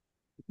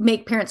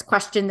make parents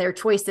question their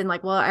choice and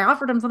like, well, I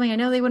offered them something I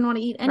know they wouldn't want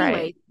to eat Right.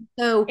 anyway.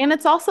 So And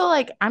it's also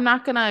like, I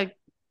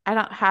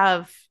don't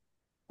have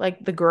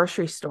like the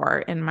grocery store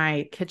in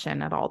my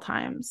kitchen at all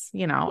times. I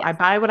yes,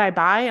 buy what I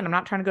buy, and I'm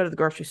not trying to go to the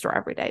grocery store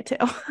every day too.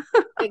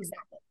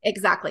 exactly.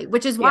 Exactly.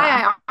 Which is why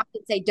Yeah. I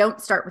often say don't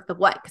start with the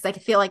what, because I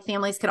feel like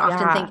families could often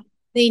think Yeah.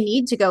 they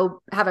need to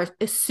go have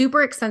a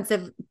super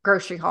expensive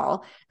grocery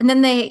haul. And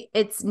then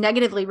it's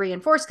negatively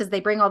reinforced because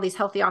they bring all these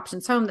healthy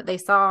options home that they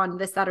saw on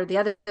this, that, or the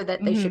other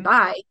that they should Hmm.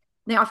 buy.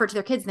 And they offer it to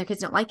their kids and their kids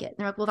don't like it. And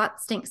they're like, well,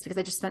 that stinks because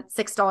I just spent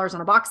 $6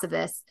 on a box of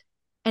this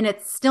and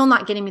it's still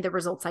not getting me the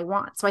results I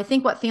want. So I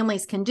think what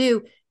families can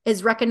do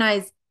is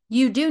recognize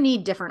you do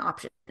need different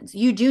options.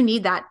 You do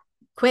need that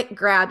quick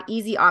grab,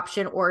 easy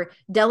option, or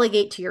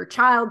delegate to your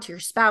child, to your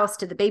spouse,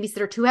 to the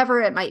babysitter, to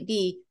whoever it might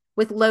be,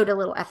 with low to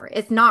little effort.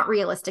 It's not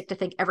realistic to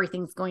think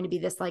everything's going to be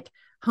this like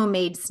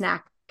homemade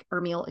snack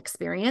or meal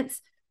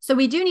experience. So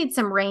we do need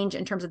some range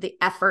in terms of the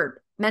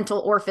effort, mental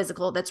or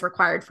physical, that's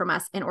required from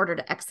us in order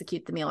to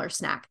execute the meal or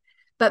snack.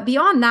 But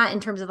beyond that, in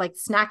terms of like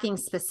snacking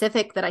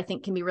specific, that I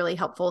think can be really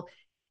helpful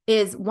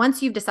is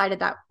once you've decided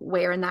that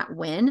where and that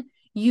when,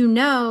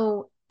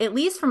 at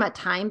least from a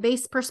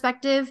time-based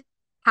perspective,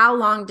 how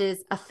long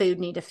does a food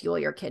need to fuel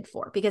your kid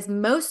for? Because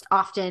most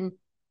often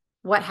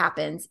what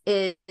happens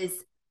is,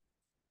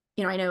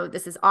 I know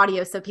this is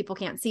audio, so people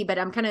can't see, but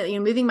I'm kind of,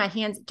 moving my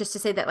hands just to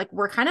say that like,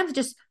 we're kind of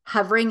just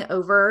hovering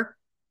over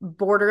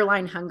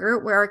borderline hunger,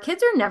 where our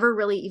kids are never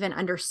really even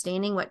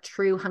understanding what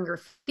true hunger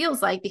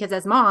feels like. Because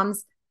as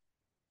moms,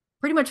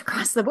 pretty much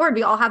across the board,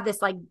 we all have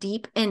this like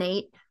deep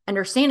innate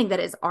understanding that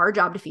it's our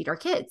job to feed our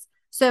kids.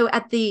 So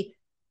at the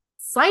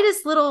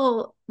slightest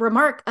little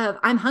remark of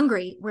I'm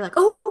hungry, we're like,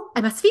 oh,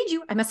 I must feed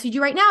you. I must feed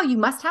you right now. You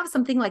must have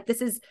something. Like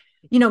this is,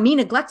 me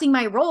neglecting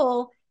my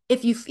role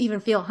if you even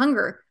feel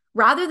hunger,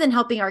 rather than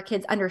helping our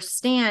kids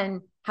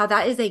understand how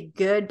that is a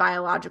good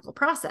biological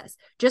process.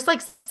 Just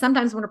like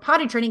sometimes when we're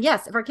potty training,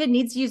 yes, if our kid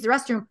needs to use the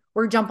restroom,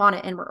 we're jump on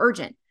it and we're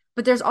urgent.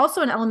 But there's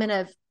also an element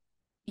of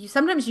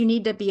sometimes you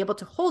need to be able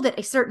to hold it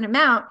a certain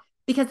amount,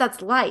 because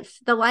that's life.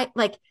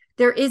 Like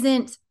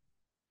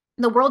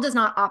the world does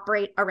not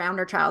operate around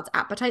our child's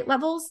appetite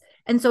levels.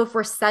 And so if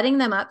we're setting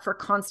them up for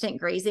constant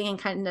grazing and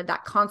kind of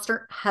that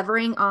constant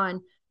hovering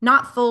on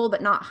not full,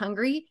 but not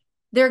hungry,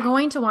 they're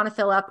going to want to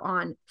fill up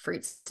on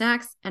fruit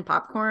snacks and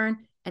popcorn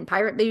and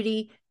pirate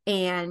booty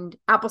and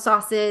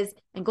applesauces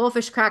and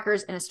goldfish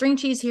crackers and a string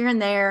cheese here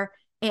and there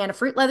and a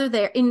fruit leather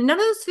there. And none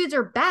of those foods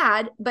are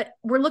bad, but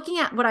we're looking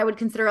at what I would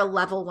consider a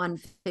level 1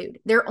 food.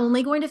 They're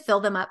only going to fill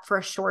them up for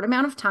a short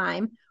amount of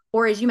time.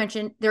 Or as you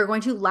mentioned, they're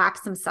going to lack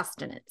some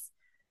sustenance.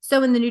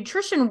 So in the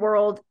nutrition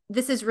world,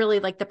 this is really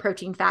like the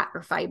protein, fat,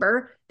 or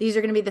fiber. These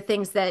are going to be the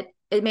things that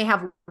it may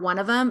have one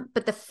of them,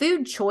 but the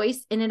food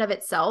choice in and of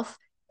itself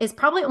is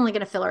probably only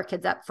going to fill our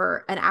kids up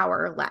for an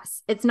hour or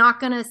less. It's not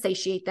going to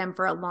satiate them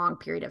for a long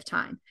period of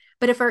time.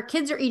 But if our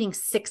kids are eating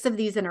 6 of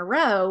these in a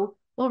row,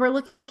 well, we're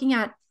looking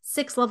at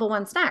 6 level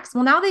one snacks.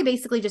 Well, now they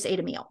basically just ate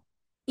a meal.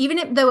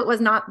 Though it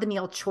was not the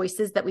meal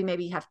choices that we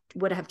maybe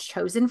would have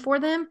chosen for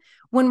them,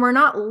 when we're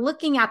not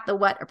looking at the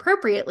what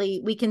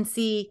appropriately, we can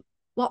see,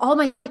 well, all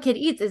my kid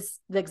eats is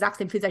the exact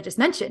same foods I just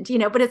mentioned,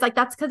 but it's like,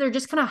 that's because they're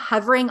just kind of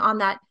hovering on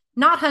that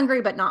not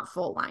hungry, but not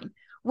full line.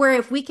 Where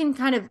if we can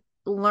kind of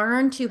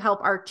learn to help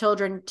our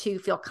children to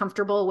feel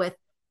comfortable with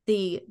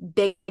the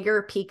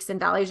bigger peaks and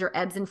valleys or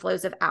ebbs and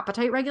flows of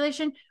appetite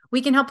regulation,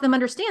 we can help them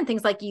understand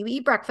things like you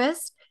eat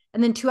breakfast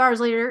and then 2 hours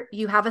later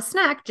you have a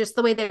snack just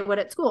the way they would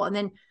at school. And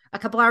then a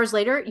couple hours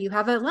later you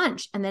have a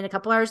lunch. And then a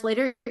couple hours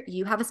later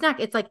you have a snack.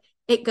 It's like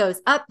it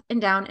goes up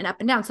and down and up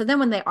and down. So then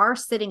when they are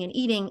sitting and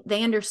eating,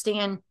 they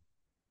understand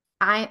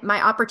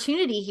my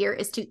opportunity here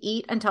is to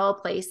eat until a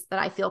place that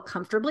I feel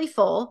comfortably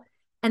full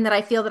and that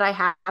I feel that I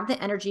have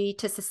the energy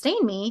to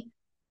sustain me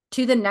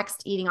to the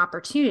next eating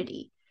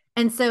opportunity.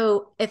 And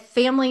so if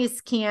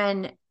families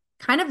can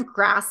kind of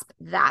grasp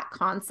that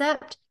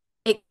concept,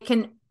 it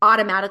can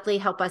automatically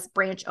help us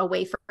branch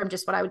away from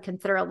just what I would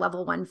consider a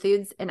level one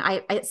foods. And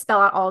I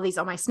spell out all of these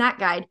on my snack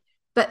guide,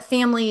 but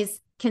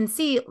families can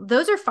see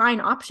those are fine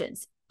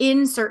options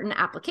in certain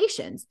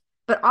applications.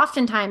 But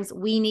oftentimes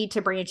we need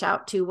to branch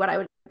out to what I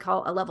would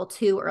call a level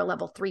 2 or a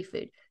level 3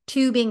 food.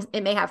 2 being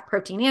it may have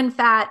protein and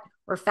fat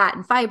or fat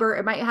and fiber.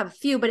 It might have a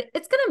few, but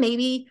it's going to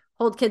maybe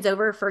hold kids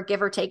over for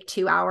give or take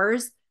 2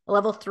 hours. A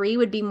level 3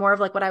 would be more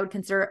of like what I would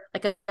consider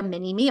like a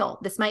mini meal.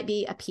 This might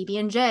be a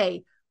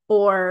PB&J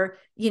or,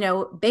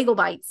 bagel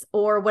bites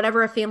or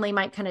whatever a family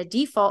might kind of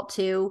default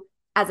to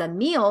as a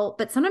meal.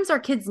 But sometimes our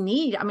kids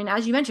need,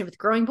 as you mentioned, with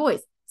growing boys,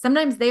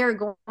 sometimes they are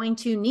going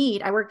to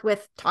need, I worked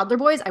with toddler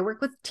boys, I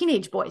work with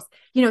teenage boys,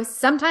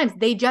 sometimes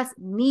they just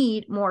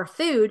need more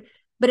food.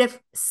 But if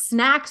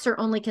snacks are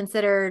only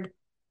considered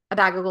a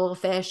bag of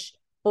goldfish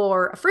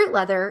or a fruit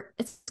leather,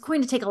 it's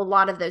going to take a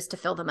lot of those to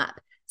fill them up.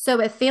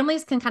 So if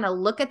families can kind of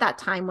look at that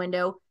time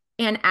window,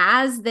 and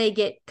as they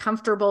get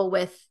comfortable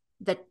with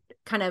the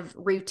kind of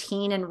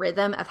routine and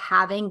rhythm of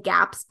having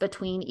gaps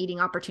between eating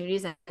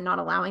opportunities and not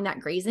allowing that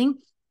grazing,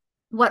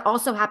 what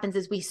also happens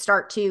is we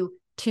start to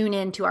tune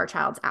into our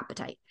child's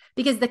appetite,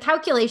 because the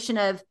calculation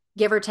of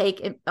give or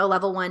take a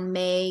level 1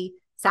 may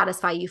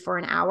satisfy you for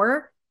an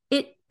hour.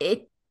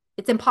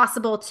 It's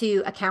impossible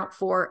to account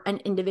for an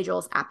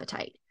individual's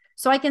appetite.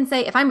 So I can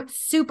say if I'm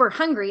super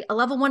hungry, a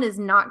level 1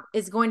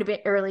 is going to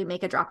barely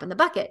make a drop in the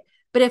bucket.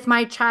 But if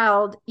my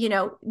child,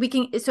 so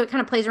it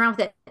kind of plays around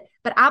with it.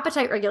 But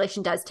appetite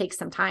regulation does take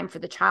some time for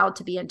the child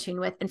to be in tune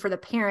with and for the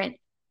parent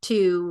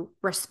to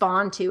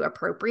respond to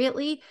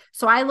appropriately.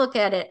 So I look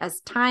at it as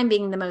time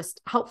being the most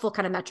helpful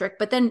kind of metric,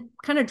 but then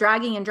kind of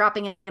dragging and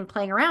dropping and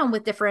playing around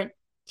with different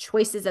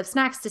choices of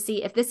snacks to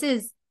see if this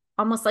is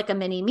almost like a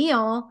mini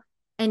meal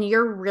and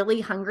you're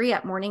really hungry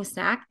at morning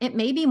snack, it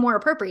may be more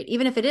appropriate.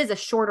 Even if it is a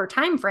shorter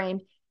time frame,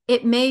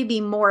 it may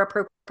be more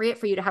appropriate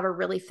for you to have a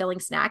really filling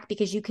snack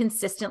because you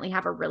consistently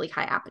have a really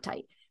high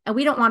appetite. And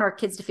we don't want our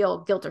kids to feel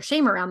guilt or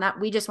shame around that.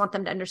 We just want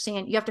them to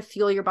understand you have to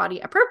fuel your body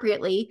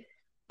appropriately.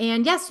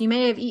 And yes, you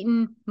may have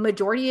eaten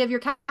majority of your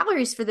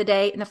calories for the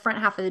day in the front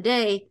half of the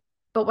day.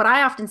 But what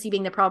I often see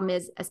being the problem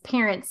is, as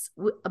parents,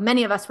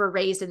 many of us were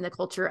raised in the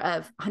culture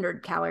of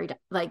 100-calorie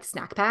like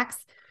snack packs.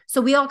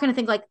 So we all kind of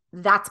think like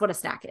that's what a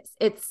snack is.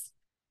 It's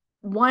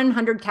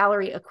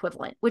 100-calorie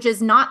equivalent, which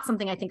is not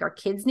something I think our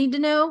kids need to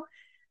know.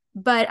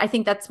 But I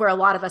think that's where a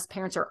lot of us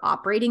parents are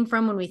operating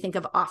from when we think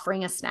of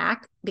offering a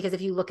snack, because if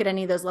you look at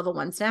any of those level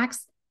 1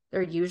 snacks,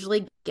 they're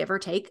usually give or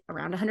take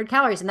around 100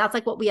 calories. And that's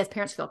like what we as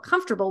parents feel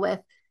comfortable with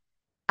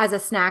as a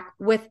snack,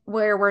 with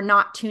where we're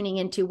not tuning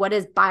into what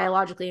is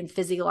biologically and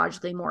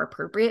physiologically more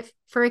appropriate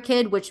for a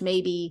kid, which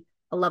may be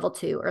a level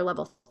 2 or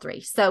level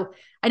 3. So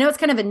I know it's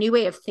kind of a new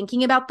way of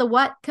thinking about the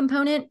what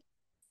component,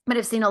 but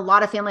I've seen a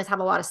lot of families have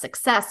a lot of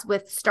success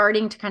with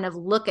starting to kind of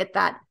look at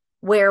that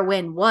where,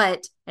 when,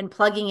 what, and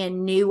plugging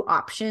in new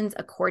options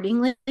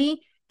accordingly.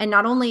 And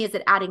not only is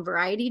it adding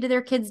variety to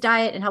their kids'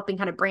 diet and helping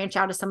kind of branch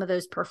out of some of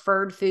those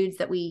preferred foods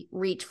that we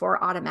reach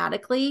for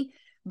automatically,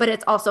 but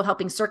it's also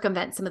helping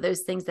circumvent some of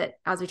those things that,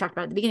 as we talked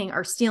about at the beginning,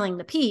 are stealing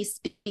the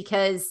peace,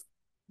 because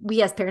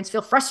we as parents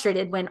feel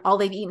frustrated when all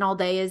they've eaten all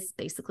day is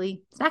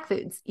basically snack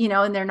foods,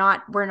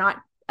 and we're not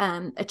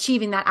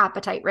achieving that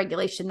appetite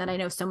regulation that I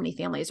know so many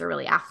families are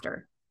really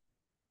after.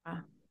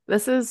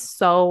 This is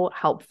so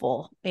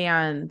helpful.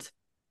 And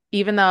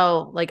even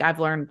though like I've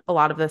learned a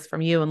lot of this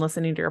from you and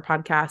listening to your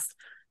podcast,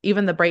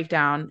 even the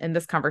breakdown in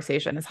this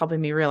conversation is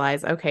helping me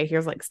realize, okay,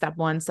 here's like step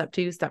 1, step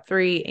 2, step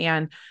 3.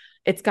 And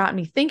it's got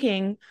me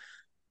thinking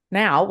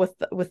now with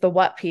the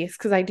what piece.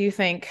 Cause I do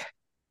think,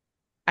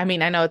 I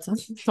know it's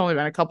only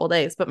been a couple of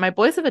days, but my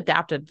boys have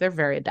adapted. They're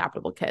very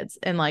adaptable kids.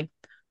 And like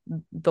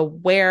the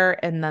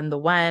where and then the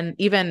when,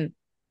 even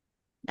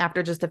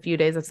after just a few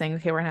days of saying,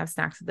 okay, we're gonna have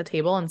snacks at the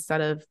table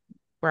instead of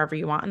wherever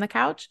you want on the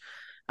couch,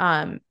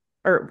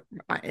 or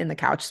in the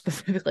couch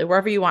specifically,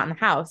 wherever you want in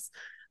the house.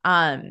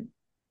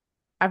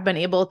 I've been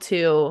able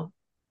to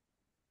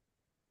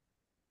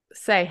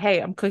say,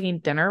 hey, I'm cooking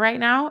dinner right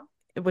now.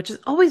 which is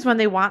always when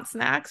they want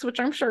snacks, which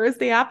I'm sure is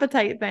the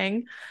appetite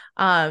thing.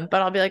 But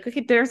I'll be like,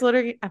 okay, dinner's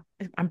literally,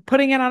 I'm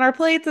putting it on our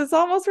plates. It's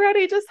almost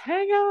ready. Just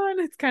hang on.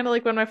 It's kind of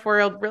like when my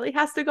 4-year-old really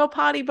has to go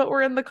potty, but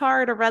we're in the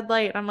car at a red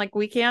light. I'm like,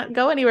 we can't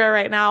go anywhere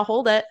right now.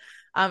 Hold it.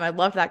 I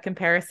love that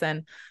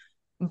comparison,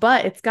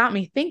 but it's got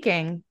me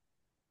thinking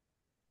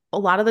a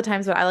lot of the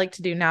times what I like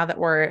to do now that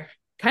we're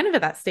kind of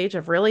at that stage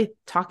of really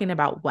talking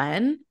about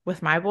when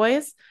with my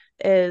boys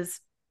is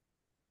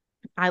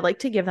I like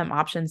to give them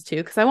options too,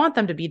 because I want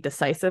them to be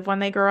decisive when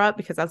they grow up,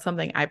 because that's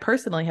something I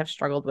personally have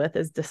struggled with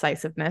is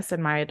decisiveness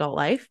in my adult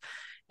life.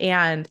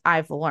 And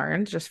I've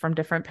learned just from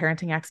different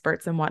parenting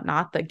experts and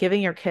whatnot that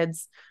giving your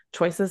kids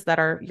choices that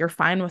are, you're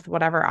fine with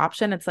whatever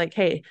option. It's like,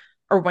 hey,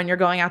 or when you're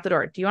going out the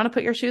door, do you want to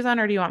put your shoes on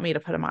or do you want me to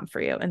put them on for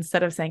you?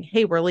 Instead of saying,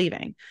 hey, we're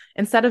leaving.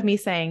 Instead of me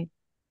saying,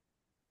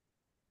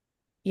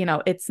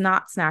 it's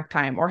not snack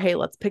time, or hey,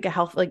 let's pick a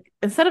health, like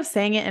instead of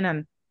saying it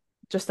in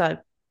just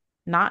a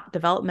not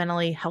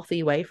developmentally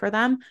healthy way for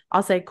them,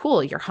 I'll say,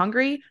 cool, you're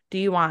hungry. Do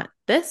you want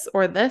this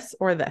or this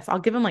or this? I'll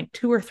give them like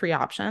 2 or 3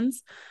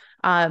 options.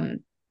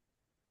 Um,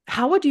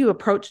 how would you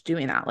approach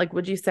doing that? Like,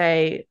 would you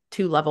say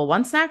 2 level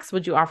 1 snacks?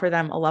 Would you offer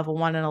them a level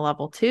 1 and a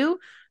level 2?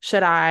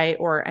 Should I,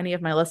 or any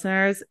of my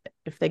listeners,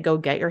 if they go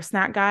get your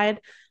snack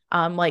guide,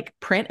 like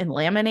print and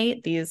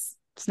laminate these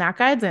snack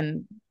guides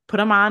and put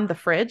them on the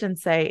fridge and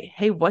say,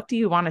 hey, what do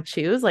you want to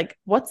choose? Like,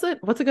 what's a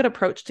good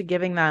approach to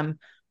giving them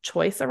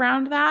choice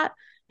around that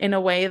in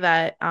a way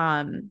that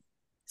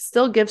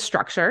still gives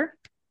structure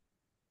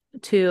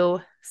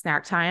to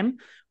snack time,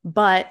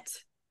 but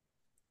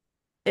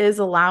is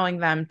allowing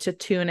them to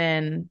tune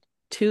in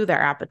to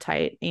their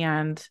appetite.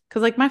 And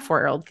because like my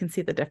 4-year-old can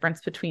see the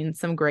difference between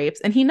some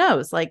grapes, and he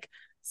knows like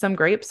some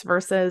grapes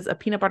versus a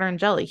peanut butter and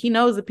jelly. He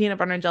knows the peanut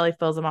butter and jelly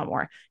fills him up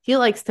more. He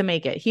likes to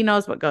make it. He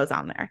knows what goes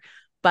on there.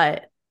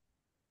 But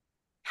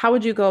how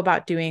would you go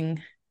about giving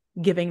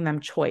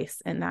them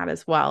choice in that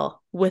as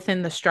well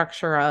within the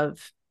structure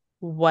of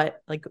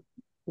what, like,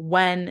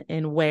 when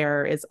and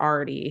where is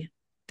already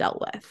dealt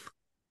with?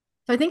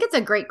 So I think it's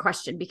a great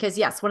question because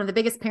yes, one of the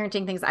biggest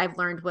parenting things I've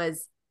learned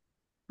was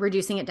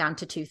reducing it down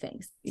to 2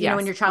 things. Yes,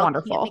 When your child can't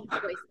wonderful. make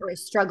a choice or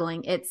is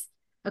struggling, it's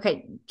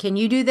okay, can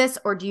you do this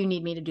or do you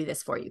need me to do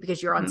this for you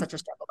because you're on Mhm. such a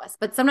struggle bus?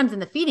 But sometimes in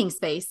the feeding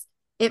space,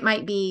 it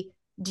might be,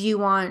 do you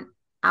want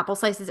apple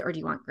slices or do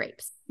you want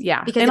grapes?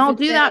 Yeah. Because And if I'll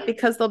we do that say,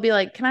 because they'll be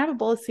like, can I have a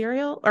bowl of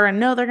cereal? Or I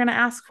know they're going to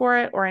ask for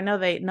it, or I know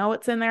they know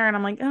it's in there. And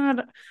I'm like,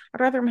 I'd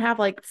rather them have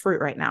like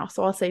fruit right now.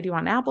 So I'll say, do you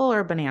want an apple or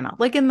a banana?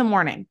 Like in the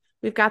morning,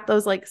 we've got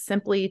those like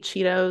Simply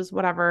Cheetos,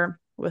 whatever,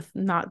 with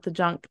not the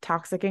junk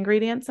toxic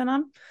ingredients in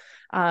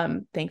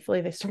them.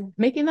 Thankfully they started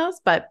making those,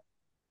 but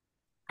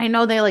I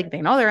know they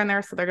know they're in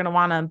there. So they're going to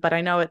want them, but I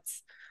know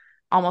it's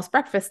almost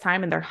breakfast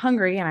time and they're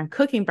hungry and I'm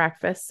cooking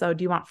breakfast. So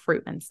do you want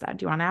fruit instead?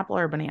 Do you want an apple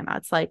or a banana?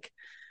 It's like,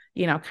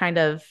 kind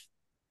of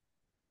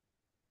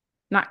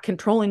not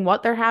controlling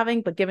what they're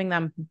having, but giving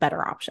them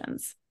better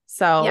options.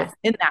 yes. So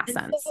in that And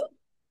sense. so,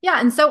 yeah.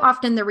 And so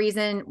often the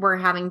reason we're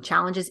having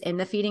challenges in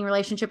the feeding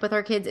relationship with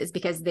our kids is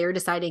because they're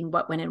deciding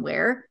what, when, and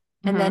where.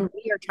 And Mm-hmm. then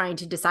we are trying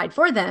to decide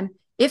for them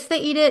if they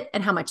eat it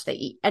and how much they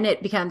eat. And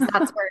it becomes,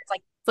 that's where it's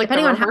like, It's like the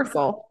depending on how many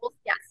reversal. roles,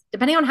 yes,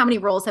 depending on how many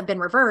roles have been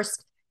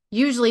reversed,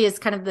 usually is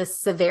kind of the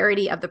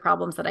severity of the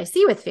problems that I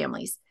see with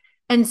families.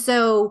 And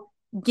so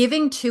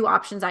giving 2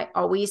 options, I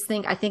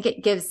think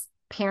it gives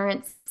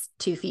parents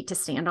 2 feet to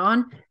stand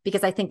on,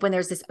 because I think when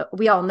there's this,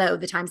 we all know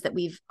the times that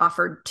we've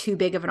offered too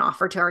big of an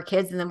offer to our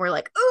kids and then we're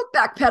like, oh,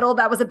 backpedal,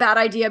 that was a bad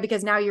idea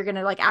because now you're going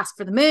to like ask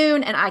for the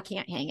moon and I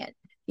can't hang it,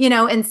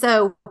 And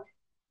so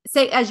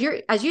say, as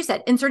you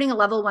said, inserting a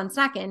level 1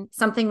 snack in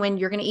something when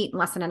you're going to eat in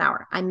less than an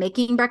hour. I'm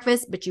making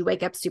breakfast, but you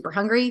wake up super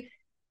hungry,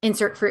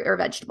 insert fruit or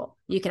vegetable.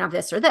 You can have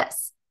this or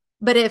this.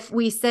 But if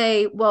we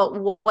say,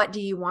 well, what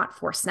do you want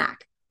for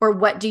snack? Or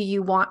what do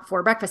you want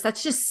for breakfast?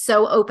 That's just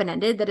so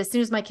open-ended that as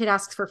soon as my kid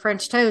asks for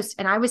French toast,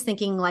 and I was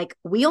thinking like,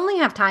 we only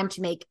have time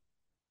to make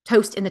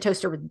toast in the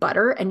toaster with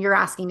butter, and you're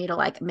asking me to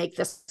like make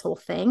this whole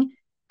thing.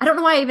 I don't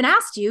know why I even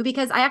asked you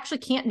because I actually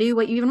can't do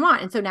what you even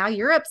want. And so now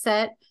you're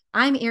upset.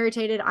 I'm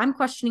irritated. I'm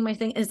questioning my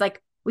thing. And it's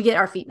like we get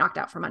our feet knocked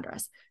out from under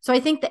us. So I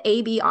think the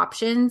A, B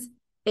options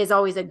is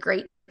always a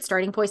great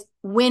starting point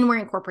when we're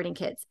incorporating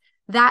kids.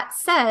 That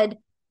said,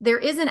 there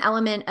is an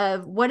element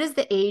of what is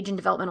the age and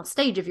developmental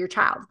stage of your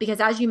child? Because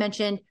as you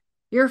mentioned,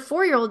 your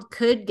 4-year-old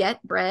could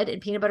get bread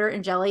and peanut butter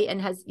and jelly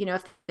and has,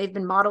 if they've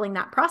been modeling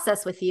that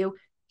process with you,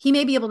 he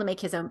may be able to make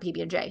his own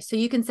PB&J. So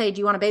you can say, do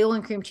you want a bagel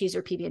and cream cheese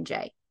or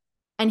PB&J?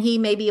 And he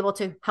may be able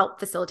to help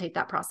facilitate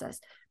that process.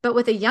 But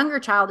with a younger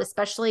child,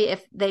 especially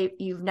if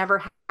you've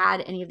never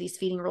had any of these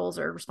feeding roles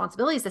or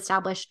responsibilities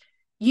established,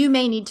 you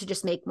may need to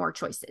just make more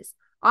choices.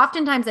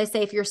 Oftentimes I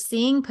say, if you're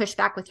seeing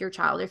pushback with your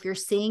child, or if you're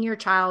seeing your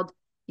child,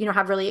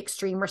 have really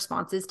extreme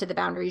responses to the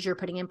boundaries you're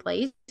putting in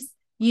place,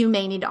 you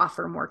may need to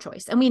offer more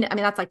choice. I mean,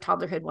 that's like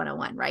toddlerhood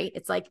 101, right?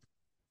 It's like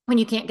when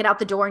you can't get out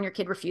the door and your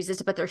kid refuses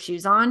to put their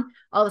shoes on,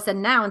 all of a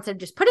sudden now, instead of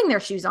just putting their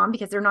shoes on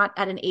because they're not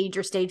at an age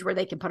or stage where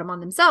they can put them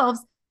on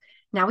themselves,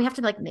 Now we have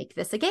to like make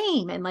this a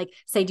game and like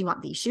say, do you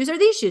want these shoes or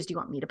these shoes? Do you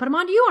want me to put them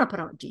on? Do you want to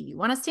put them on? Do you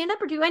want to stand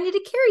up or do I need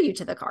to carry you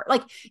to the car?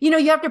 Like, you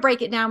have to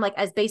break it down like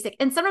as basic.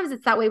 And sometimes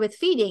it's that way with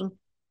feeding,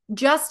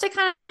 just to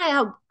kind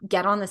of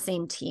get on the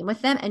same team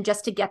with them and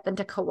just to get them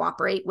to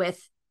cooperate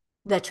with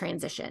the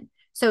transition.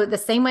 So the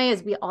same way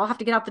as we all have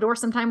to get out the door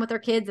sometime with our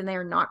kids and they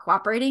are not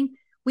cooperating,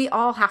 we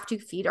all have to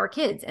feed our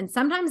kids. And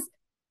sometimes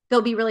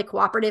they'll be really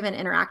cooperative and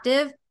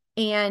interactive,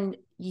 and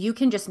you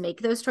can just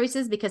make those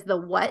choices because the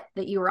what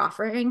that you are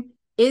offering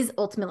is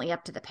ultimately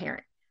up to the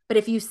parent. But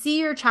if you see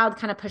your child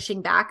kind of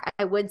pushing back,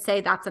 I would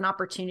say that's an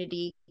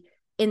opportunity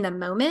in the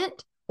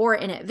moment or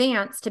in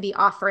advance to be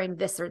offering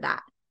this or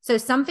that. So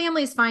some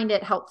families find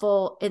it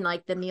helpful in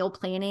like the meal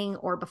planning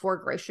or before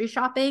grocery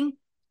shopping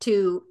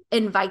to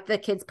invite the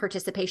kids'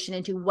 participation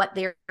into what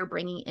they're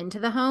bringing into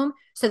the home.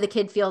 So the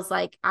kid feels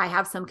like I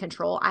have some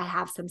control, I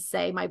have some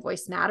say, my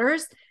voice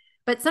matters.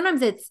 But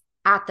sometimes it's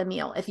at the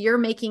meal. If you're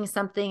making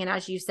something and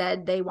as you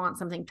said, they want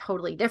something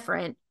totally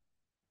different,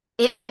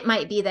 it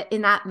might be that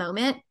in that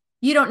moment,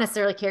 you don't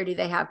necessarily care, do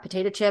they have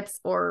potato chips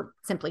or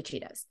simply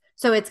Cheetos?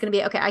 So it's going to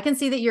be, okay, I can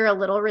see that you're a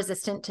little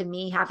resistant to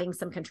me having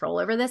some control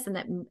over this and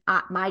that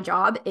my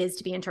job is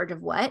to be in charge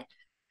of what.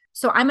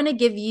 So I'm going to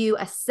give you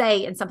a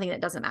say in something that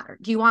doesn't matter.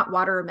 Do you want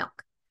water or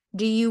milk?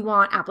 Do you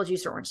want apple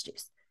juice or orange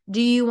juice? Do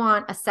you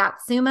want a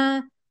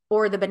satsuma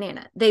or the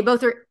banana? They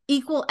both are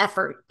equal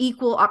effort,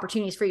 equal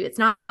opportunities for you. It's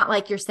not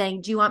like you're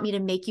saying, do you want me to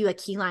make you a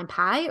key lime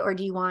pie or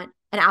do you want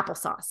an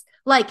applesauce?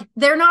 Like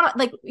they're not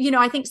like,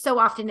 I think so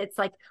often it's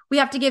like we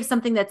have to give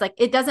something that's like,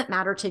 it doesn't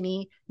matter to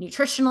me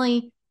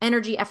nutritionally,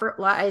 energy, effort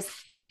wise,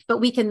 but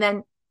we can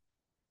then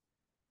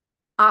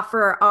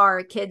offer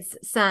our kids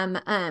some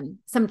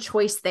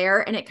choice there,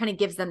 and it kind of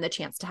gives them the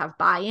chance to have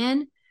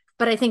buy-in.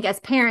 But I think as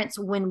parents,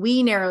 when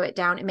we narrow it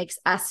down, it makes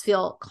us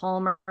feel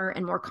calmer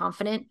and more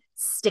confident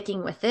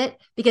sticking with it.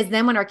 Because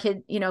then when our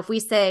kid, if we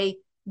say,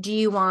 do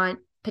you want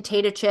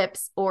potato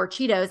chips or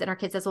Cheetos? And our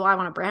kid says, well, I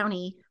want a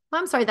brownie.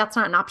 Well, I'm sorry, that's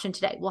not an option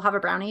today. We'll have a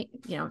brownie,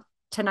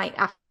 tonight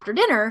after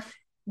dinner.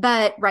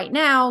 But right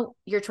now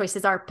your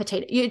choices are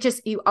potato.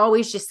 You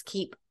always just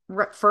keep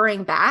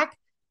referring back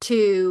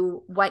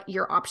to what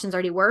your options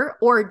already were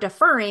or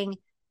deferring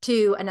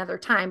to another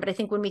time. But I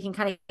think when we can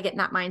kind of get in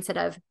that mindset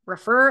of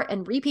refer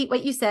and repeat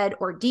what you said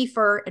or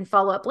defer and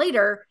follow up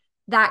later,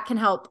 that can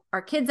help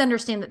our kids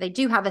understand that they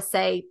do have a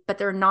say, but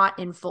they're not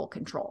in full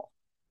control.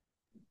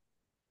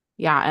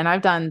 Yeah. And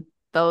I've done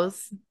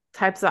those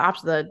types of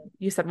options that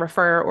you said,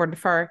 refer or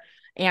defer,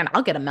 and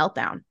I'll get a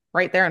meltdown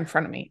right there in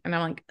front of me. And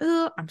I'm like,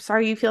 oh, I'm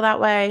sorry you feel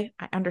that way.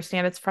 I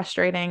understand it's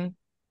frustrating.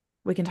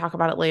 We can talk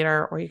about it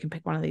later, or you can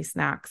pick one of these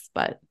snacks,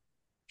 but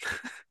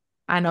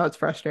I know it's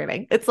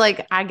frustrating. It's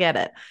like, I get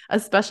it,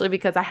 especially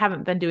because I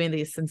haven't been doing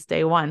these since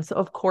day one. So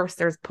of course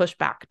there's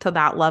pushback to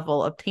that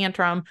level of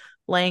tantrum,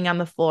 laying on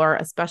the floor,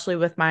 especially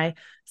with my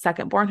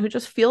second born who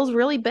just feels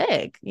really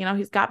big.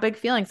 He's got big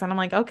feelings. And I'm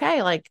like,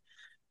 okay, like,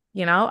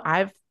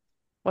 I've,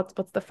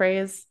 what's the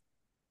phrase?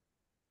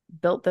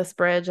 Built this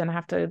bridge and I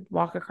have to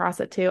walk across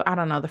it too. I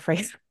don't know the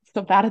phrase.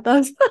 So bad at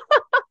those.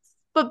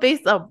 But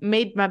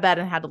made my bed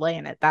and had to lay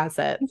in it. That's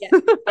it.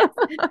 Yes.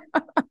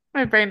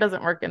 My brain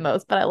doesn't work in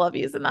those, but I love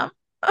using them.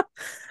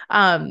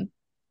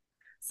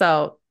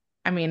 So,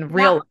 I mean,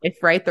 real life,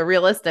 right? The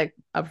realistic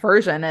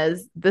version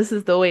is this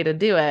is the way to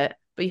do it,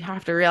 but you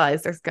have to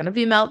realize there's going to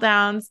be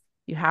meltdowns.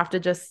 You have to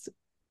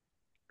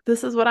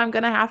this is what I'm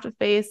going to have to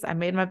face. I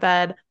made my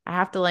bed. I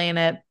have to lay in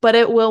it, but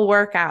it will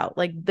work out.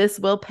 Like this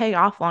will pay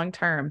off long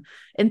term.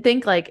 And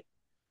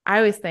I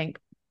always think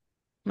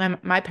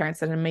my parents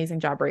did an amazing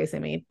job raising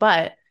me,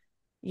 but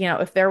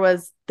if there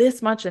was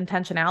this much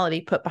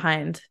intentionality put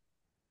behind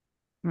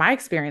my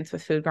experience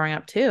with food growing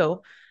up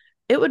too,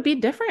 it would be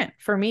different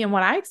for me and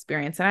what I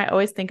experienced. And I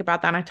always think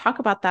about that. And I talk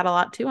about that a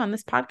lot too on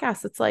this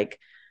podcast. It's like,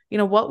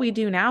 what we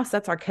do now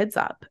sets our kids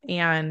up,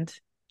 and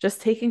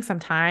just taking some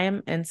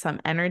time and some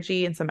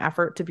energy and some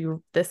effort to be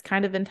this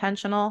kind of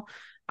intentional,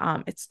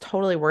 it's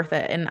totally worth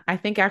it. And I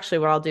think actually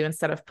what I'll do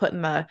instead of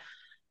putting the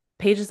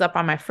pages up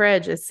on my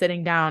fridge is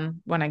sitting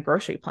down when I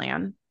grocery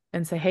plan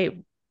and say,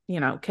 hey,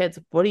 kids,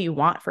 what do you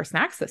want for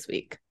snacks this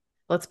week?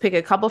 Let's pick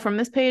a couple from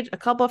this page, a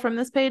couple from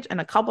this page,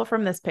 and a couple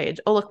from this page.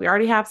 Oh, look, we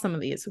already have some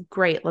of these.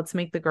 Great. Let's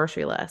make the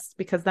grocery list,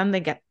 because then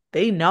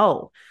they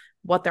know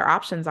what their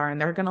options are and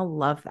they're going to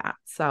love that.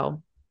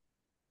 So.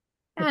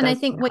 And I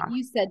think what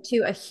you said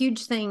too, a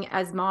huge thing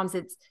as moms,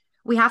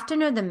 we have to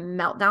know the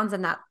meltdowns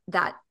and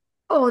that,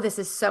 oh, this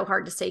is so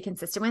hard to stay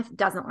consistent with,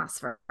 doesn't last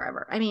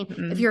forever. I mean,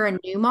 if you're a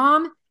new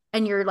mom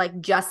and you're like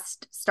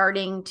just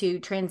starting to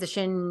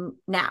transition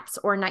naps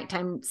or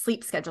nighttime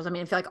sleep schedules, I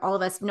mean, I feel like all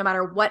of us, no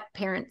matter what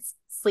parents'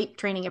 sleep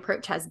training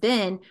approach has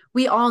been,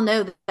 we all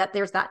know that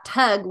there's that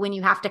tug when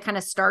you have to kind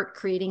of start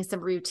creating some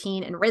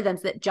routine and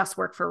rhythms that just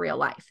work for real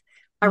life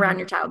around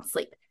your child's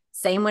sleep.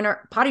 Same when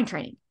potty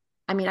training.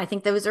 I mean, I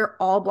think those are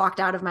all blocked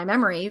out of my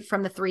memory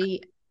from the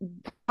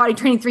potty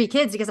training 3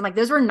 kids, because I'm like,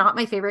 those were not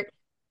my favorite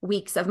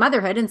weeks of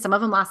motherhood. And some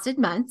of them lasted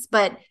months,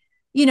 but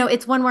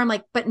it's one where I'm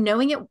like, but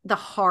knowing the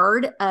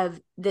hard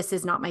of this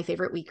is not my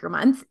favorite week or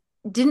month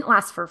didn't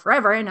last for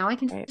forever. And now I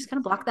can Right. just kind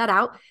of block that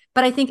out.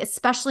 But I think,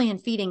 especially in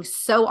feeding,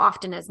 so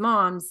often as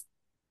moms,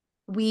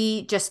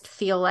 we just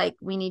feel like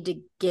we need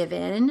to give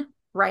in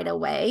right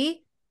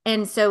away.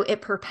 And so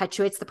it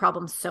perpetuates the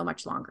problem so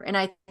much longer. And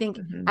I think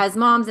Mhm. as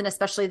moms, and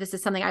especially this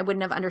is something I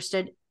wouldn't have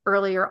understood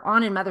earlier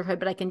on in motherhood,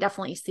 but I can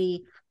definitely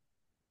see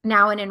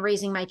now and in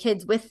raising my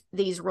kids with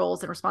these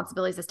roles and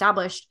responsibilities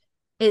established,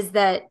 is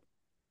that,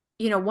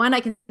 one,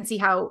 I can see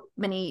how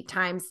many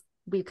times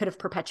we could have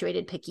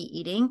perpetuated picky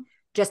eating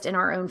just in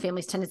our own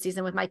family's tendencies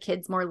and with my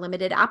kids' more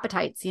limited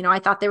appetites. I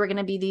thought they were going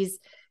to be these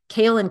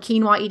kale and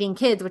quinoa eating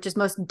kids, which has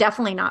most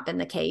definitely not been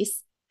the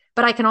case.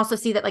 But I can also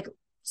see that, like,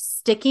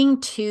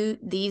 sticking to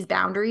these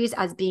boundaries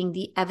as being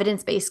the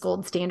evidence-based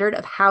gold standard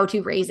of how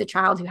to raise a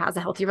child who has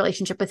a healthy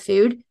relationship with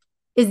food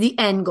is the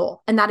end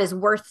goal. And that is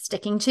worth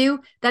sticking to.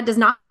 That does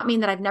not mean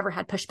that I've never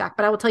had pushback,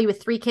 but I will tell you,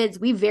 with 3 kids,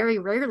 we very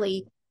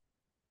rarely,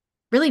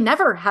 really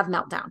never have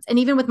meltdowns. And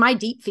even with my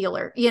deep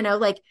feeler,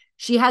 like,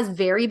 she has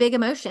very big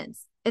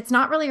emotions. It's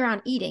not really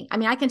around eating. I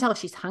mean, I can tell if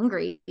she's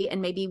hungry,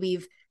 and maybe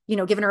we've,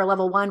 given her a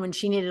level 1 when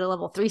she needed a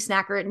level 3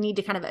 snack, or need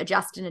to kind of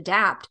adjust and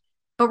adapt,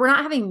 but we're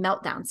not having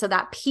meltdowns. So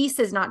that piece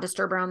is not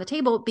disturbed around the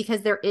table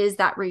because there is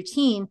that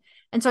routine.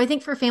 And so I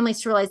think for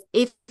families to realize,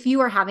 if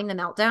you are having the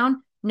meltdown,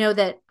 know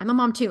that I'm a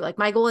mom too. Like,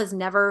 my goal is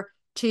never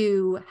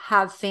to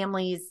have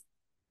families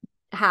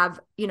have,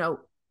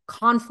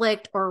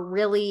 conflict or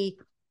really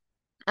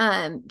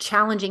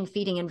challenging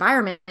feeding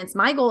environments.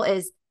 My goal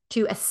is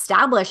to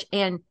establish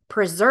and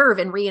preserve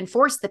and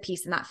reinforce the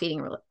peace in that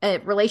feeding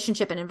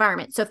relationship and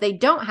environment. So if they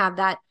don't have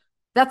that,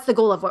 that's the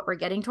goal of what we're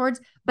getting towards.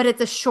 But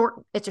it's a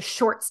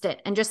short stint.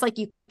 And just like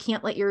you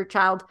can't let your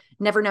child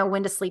never know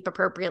when to sleep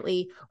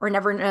appropriately, or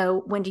never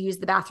know when to use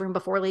the bathroom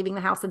before leaving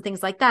the house and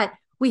things like that,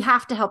 we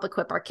have to help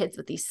equip our kids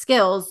with these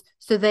skills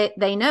so that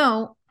they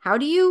know, how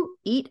do you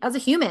eat as a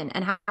human,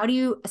 and how do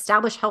you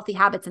establish healthy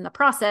habits in the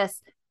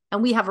process.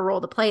 And we have a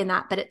role to play in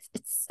that. But it's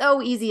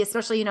so easy,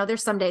 especially,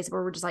 there's some days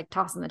where we're just like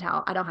tossing the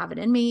towel. I don't have it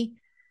in me.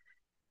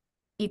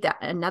 Eat that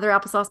another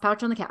applesauce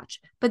pouch on the couch.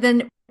 But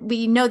then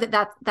we know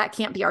that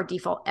can't be our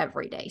default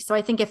every day. So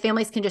I think if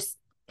families can just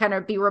kind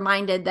of be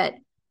reminded that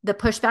the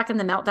pushback and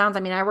the meltdowns, I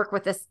mean, I work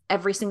with this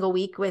every single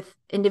week with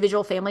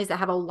individual families that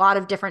have a lot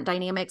of different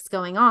dynamics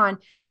going on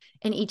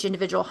in each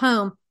individual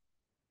home.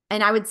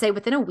 And I would say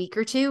within a week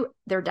or two,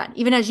 they're done.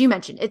 Even as you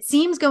mentioned, it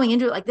seems going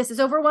into it like, this is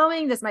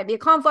overwhelming. This might be a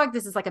conflict.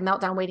 This is like a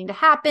meltdown waiting to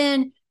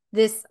happen.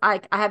 I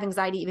have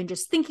anxiety even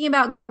just thinking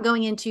about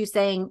going into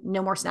saying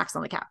no more snacks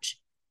on the couch.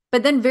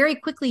 But then very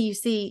quickly you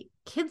see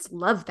kids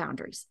love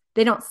boundaries.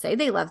 They don't say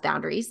they love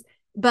boundaries,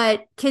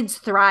 but kids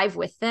thrive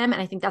with them.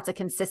 And I think that's a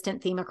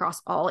consistent theme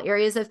across all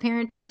areas of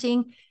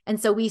parenting. And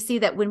so we see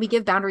that when we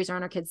give boundaries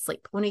around our kids'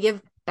 sleep, when we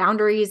give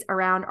boundaries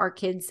around our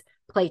kids'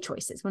 play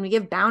choices, when we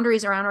give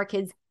boundaries around our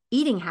kids'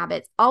 eating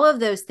habits, all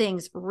of those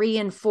things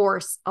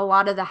reinforce a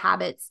lot of the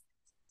habits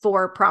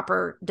for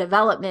proper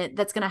development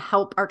that's going to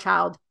help our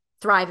child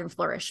thrive and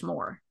flourish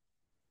more.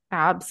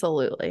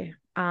 Absolutely.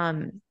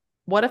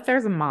 What if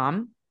there's a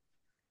mom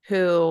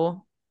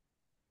who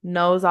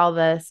knows all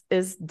this,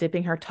 is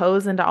dipping her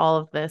toes into all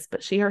of this,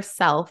 but she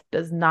herself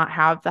does not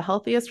have the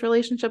healthiest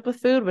relationship with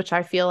food, which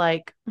I feel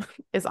like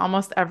is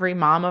almost every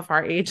mom of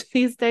our age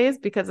these days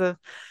because of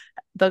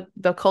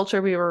the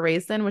culture we were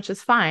raised in, which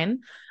is fine.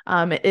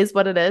 It is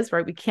what it is,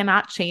 right? We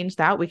cannot change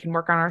that. We can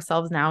work on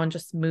ourselves now and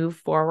just move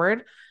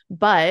forward.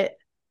 But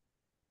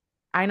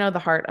I know the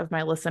heart of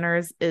my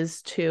listeners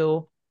is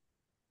to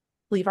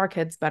leave our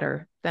kids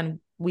better than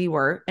we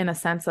were, in a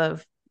sense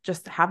of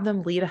just have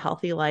them lead a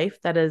healthy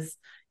life that is,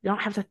 you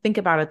don't have to think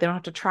about it. They don't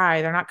have to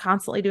try. They're not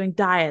constantly doing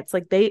diets.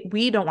 Like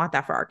we don't want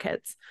that for our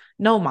kids.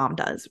 No mom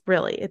does,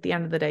 really. At the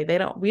end of the day,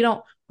 we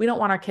don't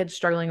want our kids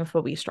struggling with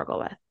what we struggle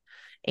with.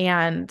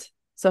 And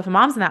so if a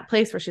mom's in that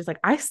place where she's like,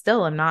 I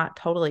still am not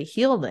totally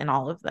healed in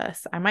all of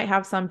this, I might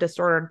have some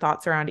disordered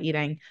thoughts around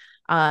eating.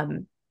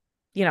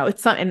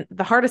 It's something,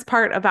 the hardest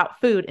part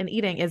about food and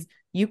eating is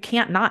you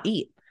can't not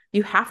eat.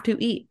 You have to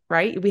eat,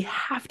 right? We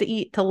have to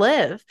eat to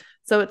live.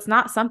 So it's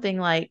not something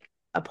like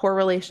a poor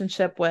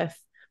relationship with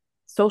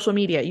social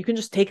media. You can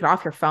just take it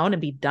off your phone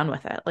and be done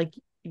with it. Like,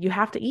 you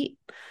have to eat.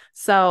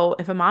 So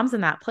if a mom's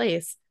in that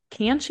place,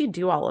 can she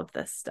do all of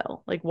this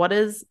still? Like, what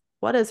is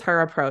her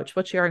approach?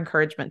 What's your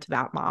encouragement to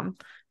that mom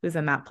who's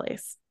in that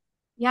place?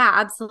 Yeah,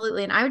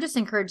 absolutely. And I would just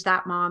encourage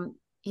that mom.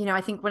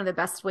 I think one of the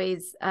best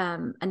ways,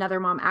 another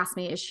mom asked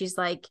me, is she's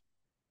like,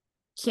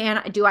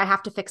 do I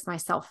have to fix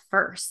myself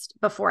first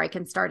before I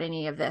can start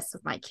any of this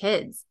with my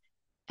kids?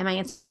 And my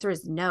answer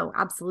is no,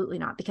 absolutely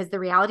not. Because the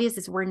reality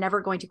is we're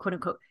never going to, quote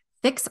unquote,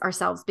 fix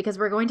ourselves, because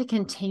we're going to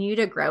continue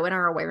to grow in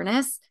our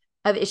awareness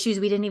of issues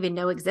we didn't even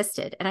know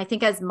existed. And I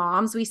think as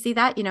moms, we see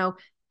that,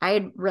 I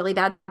had really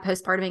bad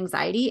postpartum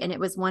anxiety, and it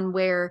was one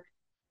where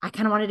I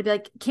kind of wanted to be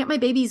like, can't my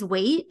babies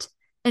wait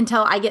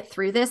until I get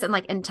through this, and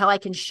like until I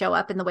can show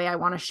up in the way I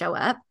want to show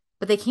up?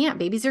 But they can't.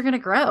 Babies are going to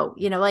grow,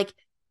 like,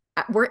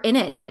 we're in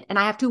it, and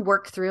I have to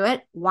work through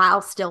it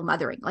while still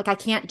mothering. Like, I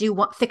can't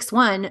fix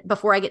one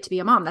before I get to be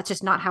a mom. That's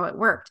just not how it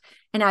worked.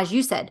 And as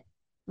you said,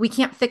 we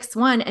can't fix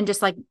one and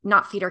just like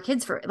not feed our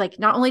kids for like,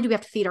 not only do we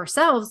have to feed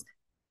ourselves,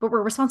 but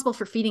we're responsible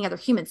for feeding other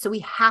humans. So we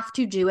have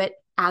to do it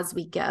as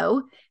we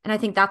go. And I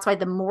think that's why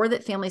the more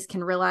that families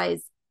can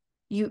realize,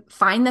 you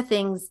find the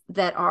things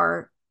that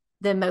are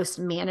the most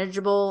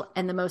manageable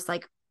and the most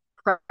like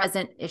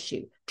present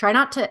issue. Try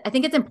not to, I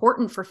think it's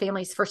important for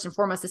families first and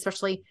foremost,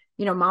 especially,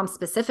 moms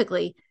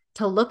specifically,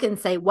 to look and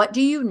say, what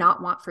do you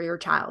not want for your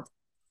child?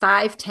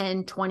 5,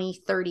 10,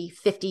 20, 30,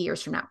 50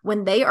 years from now,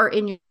 when they are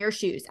in your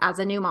shoes as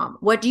a new mom,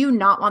 what do you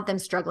not want them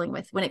struggling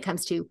with when it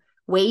comes to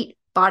weight,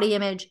 body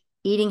image,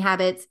 eating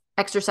habits,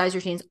 exercise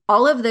routines,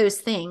 all of those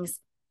things?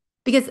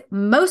 Because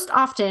most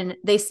often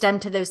they stem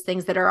to those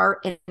things that are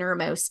our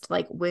innermost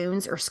like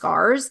wounds or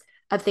scars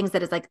of things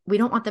that is like, we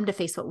don't want them to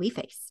face what we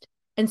faced.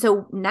 And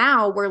so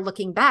now we're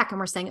looking back and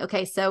we're saying,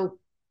 okay, so,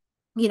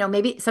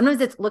 maybe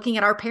sometimes it's looking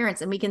at our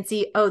parents and we can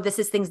see, oh, this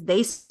is things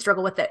they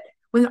struggle with it.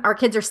 When our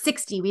kids are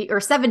 60 or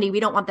 70,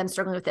 we don't want them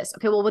struggling with this.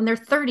 Okay, well, when they're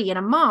 30 and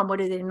a mom, what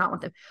do they not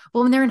want them?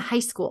 Well, when they're in high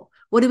school,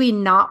 what do we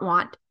not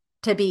want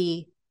to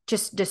be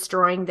just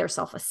destroying their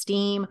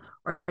self-esteem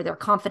or their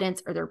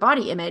confidence or their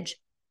body image?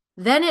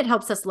 Then it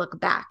helps us look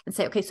back and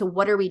say, okay, so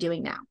what are we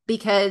doing now?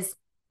 Because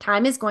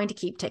time is going to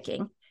keep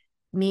ticking.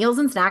 Meals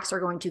and snacks are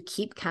going to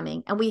keep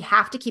coming, and we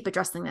have to keep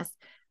addressing this.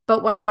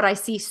 But what I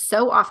see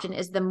so often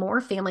is the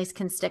more families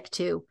can stick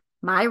to,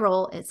 my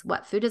role is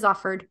what food is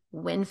offered,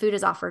 when food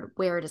is offered,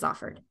 where it is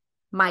offered.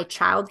 My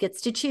child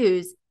gets to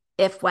choose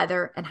if,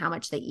 whether, and how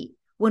much they eat.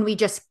 When we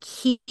just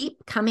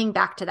keep coming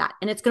back to that,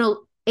 and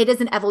it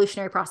is an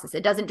evolutionary process.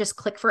 It doesn't just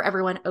click for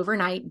everyone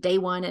overnight, day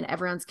one, and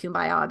everyone's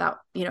kumbaya about,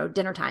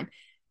 dinner time.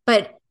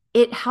 But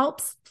it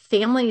helps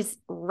families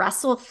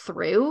wrestle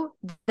through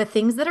the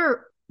things that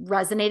are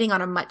resonating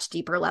on a much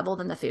deeper level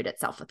than the food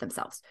itself with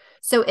themselves.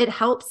 So it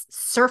helps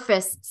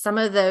surface some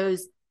of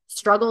those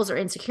struggles or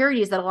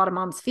insecurities that a lot of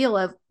moms feel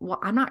of, well,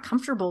 I'm not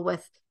comfortable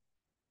with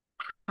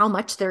how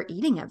much they're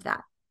eating of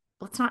that.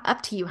 Well, it's not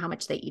up to you how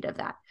much they eat of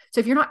that.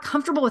 So if you're not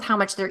comfortable with how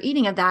much they're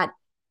eating of that,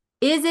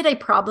 is it a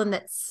problem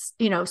that's,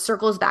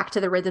 circles back to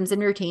the rhythms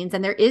and routines?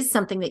 And there is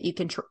something that you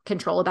can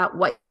control about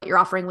what you're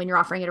offering, when you're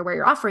offering it, or where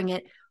you're offering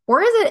it?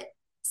 Or is it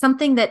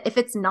something that if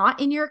it's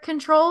not in your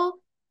control,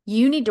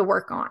 you need to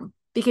work on?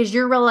 Because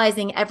you're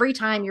realizing every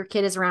time your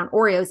kid is around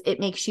Oreos, it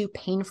makes you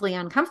painfully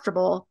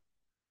uncomfortable.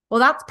 Well,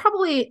 that's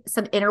probably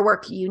some inner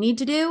work you need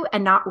to do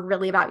and not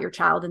really about your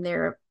child and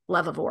their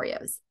love of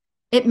Oreos.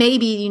 It may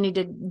be you need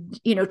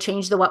to,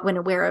 change the what, when,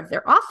 and where of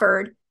they're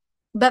offered.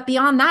 But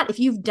beyond that, if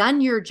you've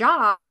done your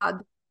job,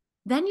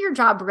 then your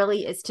job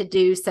really is to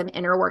do some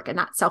inner work and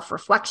that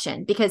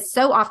self-reflection. Because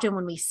so often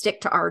when we stick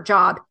to our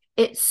job,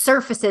 it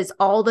surfaces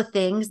all the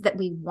things that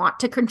we want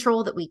to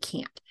control that we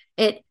can't.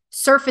 It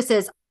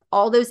surfaces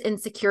all those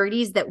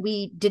insecurities that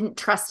we didn't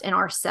trust in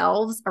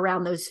ourselves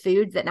around those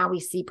foods that now we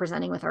see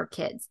presenting with our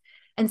kids.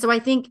 And so I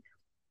think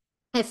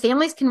if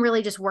families can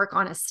really just work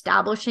on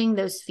establishing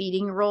those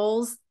feeding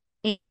roles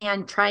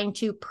and trying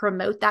to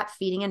promote that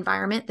feeding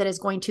environment that is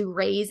going to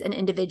raise an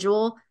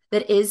individual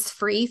that is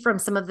free from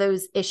some of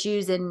those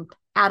issues in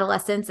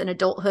adolescence and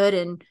adulthood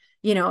and,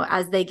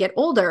 as they get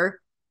older,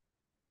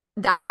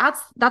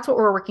 that's what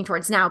we're working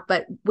towards now.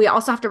 But we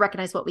also have to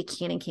recognize what we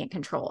can and can't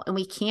control. And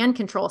we can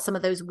control some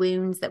of those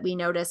wounds that we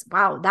notice.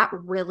 Wow, that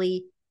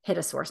really hit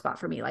a sore spot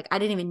for me. Like I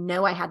didn't even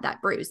know I had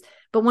that bruise.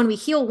 But when we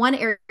heal one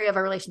area of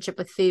our relationship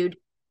with food,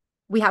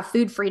 we have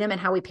food freedom and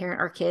how we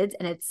parent our kids.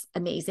 And it's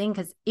amazing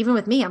because even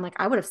with me, I'm like,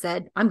 I would have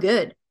said, I'm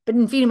good. But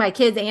in feeding my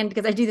kids, and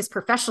because I do this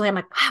professionally, I'm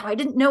like, wow, I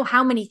didn't know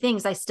how many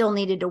things I still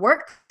needed to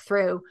work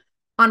through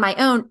on my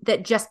own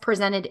that just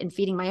presented in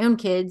feeding my own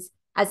kids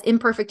as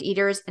imperfect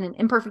eaters and an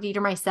imperfect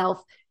eater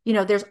myself.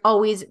 There's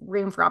always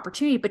room for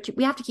opportunity, but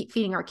we have to keep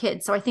feeding our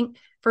kids. So I think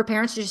for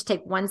parents to just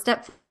take one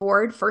step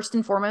forward, first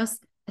and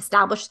foremost,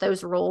 establish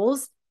those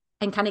roles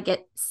and kind of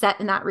get set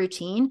in that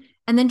routine,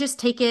 and then just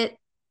take it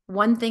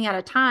one thing at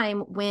a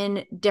time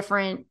when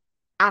different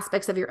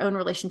aspects of your own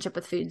relationship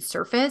with food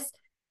surface,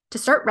 to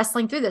start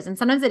wrestling through this. And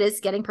sometimes it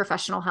is getting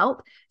professional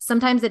help.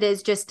 Sometimes it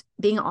is just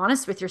being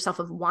honest with yourself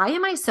of, why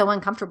am I so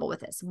uncomfortable with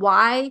this?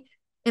 Why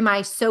am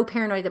I so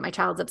paranoid that my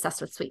child's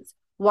obsessed with sweets?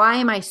 Why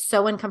am I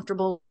so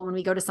uncomfortable when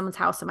we go to someone's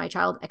house and my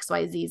child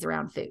XYZ is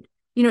around food?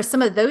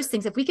 Some of those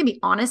things, if we can be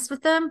honest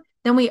with them,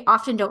 then we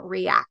often don't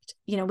react.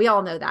 We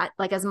all know that.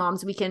 Like as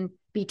moms, we can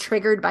be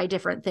triggered by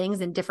different things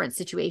in different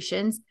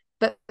situations,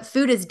 but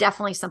food is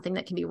definitely something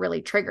that can be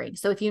really triggering.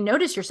 So if you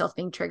notice yourself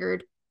being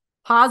triggered,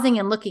 pausing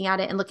and looking at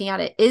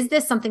it, is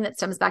this something that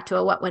stems back to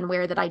a what, when,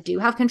 where that I do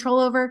have control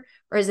over?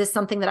 Or is this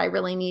something that I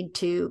really need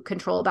to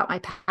control about my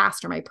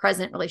past or my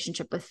present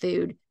relationship with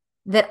food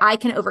that I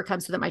can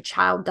overcome so that my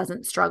child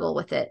doesn't struggle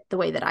with it the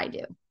way that I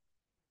do?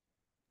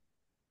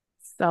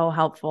 So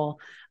helpful.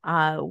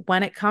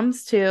 When it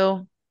comes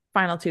to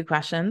final two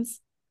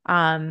questions,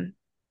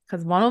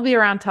 because one will be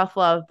around tough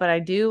love, but I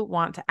do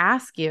want to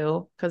ask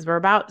you, because we're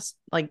about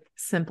like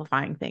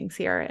simplifying things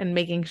here and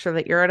making sure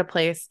that you're at a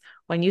place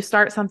when you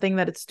start something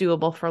that it's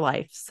doable for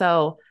life.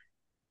 So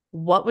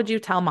what would you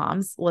tell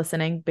moms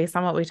listening based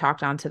on what we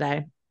talked on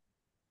today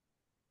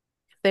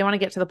they want to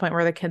get to the point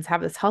where the kids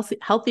have this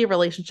healthy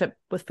relationship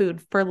with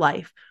food for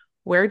life,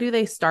 where do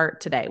they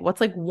start today?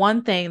 What's like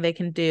one thing they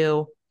can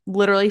do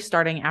literally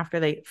starting after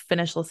they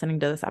finish listening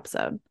to this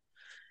episode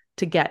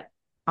to get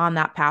on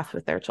that path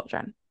with their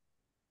children?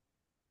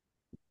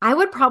 I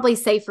would probably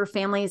say for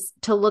families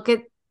to look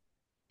at,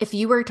 if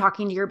you were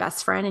talking to your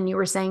best friend and you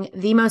were saying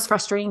the most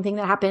frustrating thing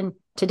that happened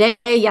today,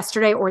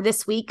 yesterday, or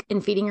this week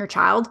in feeding your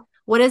child,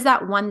 what is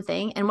that one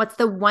thing? And what's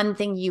the one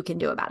thing you can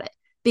do about it?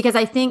 Because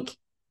I think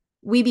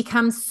we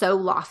become so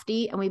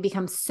lofty and we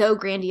become so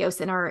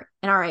grandiose in our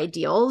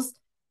ideals,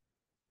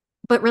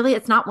 but really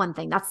it's not one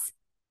thing. That's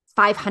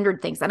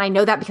 500 things. And I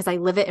know that because I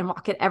live it and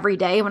walk it every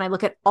day. When I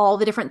look at all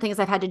the different things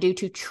I've had to do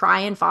to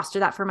try and foster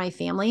that for my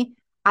family,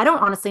 I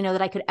don't honestly know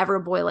that I could ever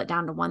boil it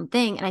down to one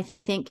thing. And I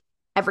think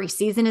every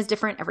season is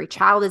different. Every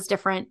child is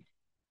different.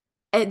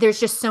 There's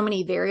just so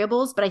many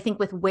variables. But I think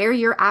with where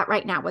you're at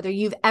right now, whether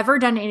you've ever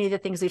done any of the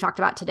things we talked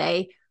about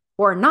today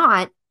or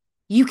not,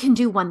 you can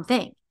do one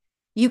thing.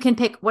 You can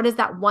pick, what is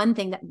that one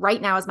thing that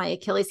right now is my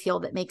Achilles heel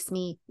that makes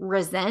me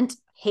resent,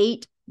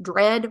 hate,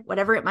 dread,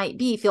 whatever it might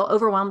be, feel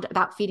overwhelmed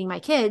about feeding my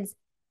kids.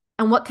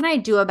 And what can I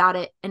do about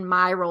it in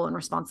my role and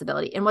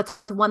responsibility? And what's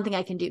the one thing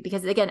I can do?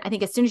 Because again, I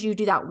think as soon as you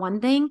do that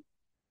one thing,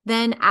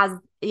 then as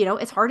you know,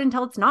 it's hard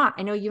until it's not.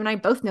 I know you and I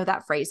both know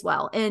that phrase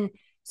well. And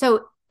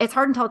so it's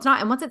hard until it's not.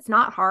 And once it's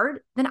not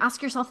hard, then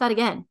ask yourself that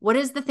again. What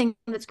is the thing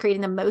that's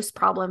creating the most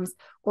problems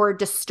or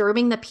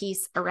disturbing the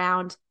peace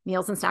around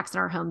meals and snacks in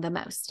our home the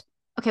most?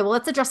 Okay, well,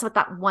 let's address what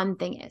that one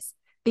thing is.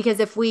 Because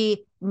if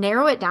we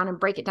narrow it down and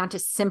break it down to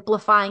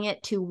simplifying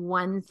it to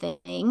one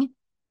thing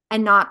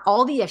and not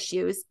all the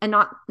issues and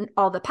not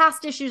all the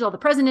past issues, all the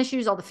present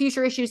issues, all the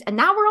future issues. And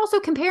now we're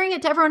also comparing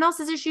it to everyone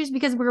else's issues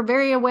because we're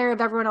very aware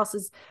of everyone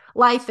else's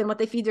life and what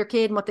they feed their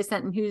kid and what they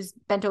sent and whose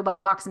bento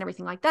box and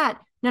everything like that.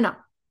 No.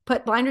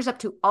 Put blinders up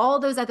to all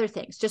those other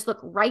things. Just look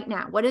right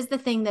now. What is the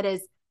thing that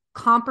is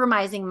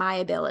compromising my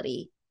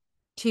ability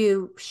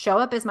to show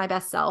up as my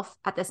best self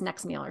at this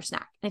next meal or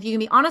snack? And if you can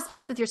be honest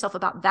with yourself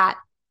about that,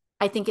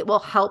 I think it will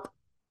help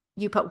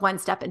you put one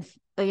step in,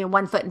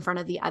 one foot in front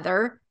of the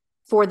other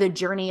for the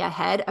journey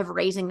ahead of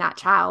raising that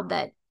child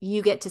that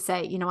you get to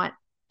say, you know what,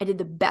 I did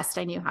the best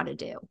I knew how to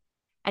do.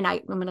 And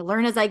I'm going to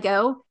learn as I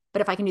go.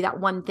 But if I can do that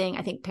one thing,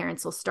 I think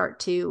parents will start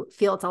to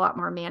feel it's a lot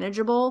more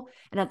manageable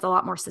and it's a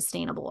lot more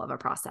sustainable of a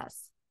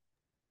process.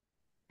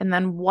 And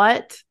then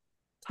what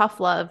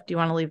tough love do you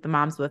want to leave the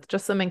moms with?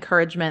 Just some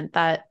encouragement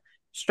that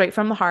straight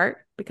from the heart,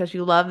 because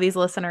you love these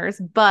listeners,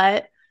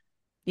 but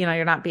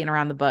you're not beating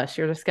around the bush.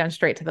 You're just going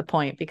straight to the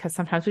point because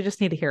sometimes we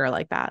just need to hear it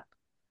like that.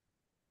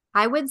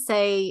 I would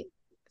say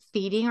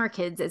feeding our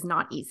kids is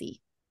not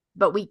easy,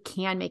 but we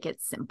can make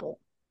it simple.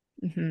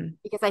 Mm-hmm.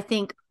 Because I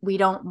think we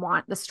don't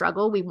want the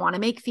struggle. We want to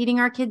make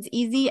feeding our kids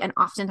easy. And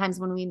oftentimes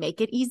when we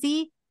make it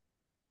easy,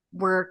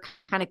 we're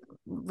kind of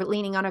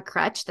leaning on a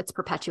crutch that's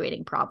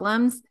perpetuating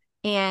problems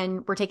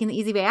and we're taking the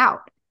easy way out.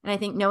 And I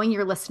think knowing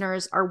your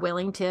listeners are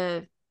willing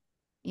to,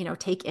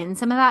 take in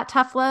some of that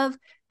tough love.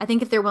 I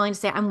think if they're willing to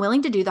say, I'm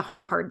willing to do the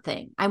hard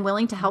thing. I'm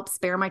willing to help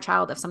spare my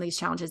child of some of these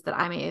challenges that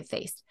I may have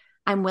faced.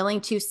 I'm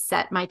willing to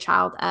set my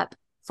child up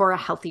for a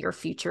healthier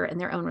future in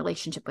their own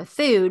relationship with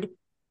food,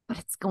 but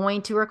it's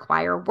going to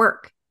require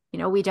work.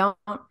 We don't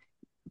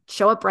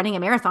show up running a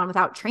marathon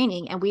without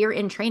training, and we are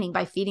in training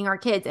by feeding our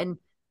kids. And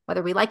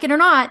whether we like it or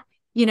not,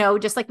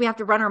 just like we have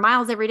to run our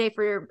miles every day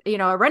for,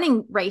 a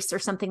running race or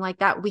something like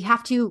that, we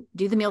have to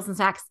do the meals and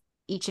snacks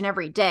each and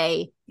every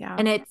day. Yeah.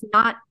 And it's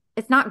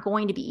not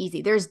going to be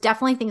easy. There's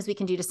definitely things we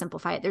can do to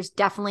simplify it. There's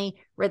definitely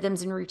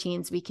rhythms and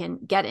routines we can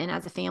get in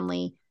as a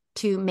family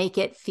to make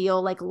it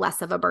feel like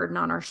less of a burden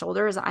on our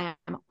shoulders. I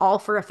am all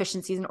for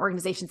efficiencies and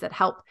organizations that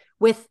help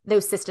with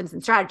those systems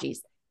and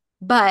strategies,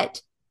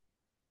 but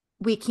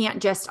we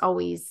can't just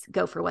always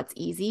go for what's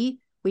easy.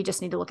 We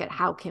just need to look at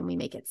how can we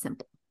make it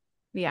simple.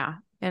 Yeah.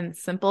 And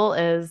simple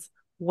is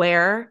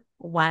where,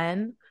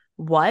 when,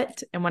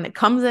 what. And when it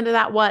comes into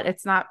that what,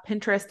 it's not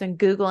Pinterest and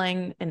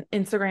Googling and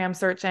Instagram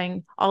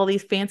searching all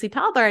these fancy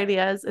toddler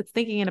ideas. It's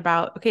thinking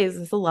about, okay, is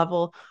this a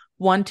level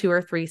 1, 2,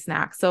 or 3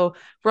 snack? So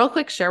real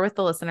quick, share with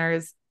the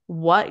listeners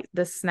what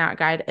this snack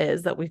guide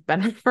is that we've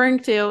been referring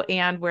to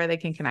and where they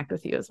can connect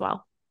with you as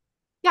well.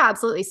 Yeah,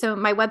 absolutely. So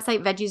my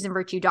website,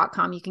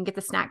 veggiesandvirtue.com, you can get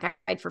the snack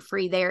guide for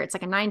free there. It's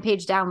like a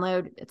 9-page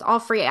download. It's all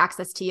free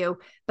access to you,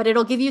 but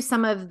it'll give you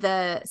some of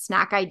the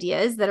snack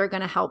ideas that are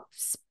going to help,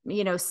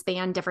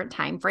 span different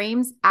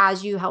timeframes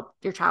as you help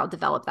your child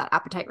develop that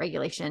appetite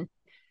regulation.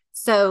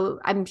 So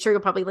I'm sure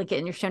you'll probably link it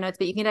in your show notes,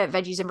 but you can get it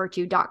at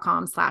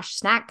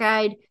veggiesandvirtue.com/snack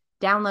guide,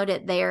 download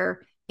it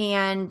there.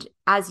 And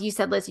as you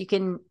said, Liz, you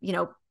can,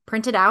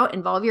 print it out,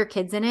 involve your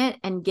kids in it,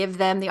 and give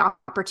them the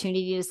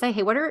opportunity to say,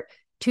 hey, what are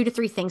 2 to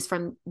 3 things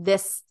from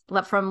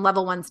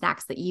level 1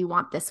 snacks that you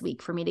want this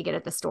week for me to get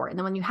at the store? And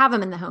then when you have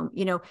them in the home,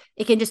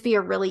 it can just be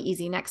a really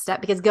easy next step,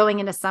 because going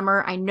into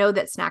summer, I know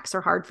that snacks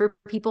are hard for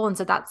people. And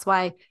so that's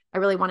why I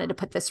really wanted to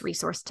put this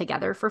resource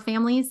together for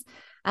families.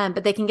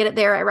 But they can get it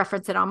there. I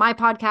reference it on my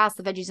podcast,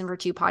 the Veggies and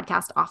Virtue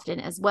podcast,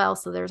 often as well.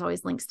 So there's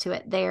always links to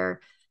it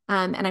there.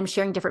 And I'm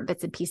sharing different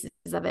bits and pieces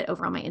of it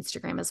over on my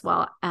Instagram as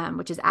well,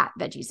 which is at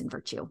Veggies and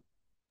Virtue.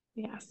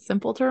 Yeah,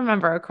 simple to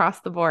remember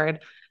across the board.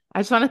 I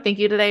just want to thank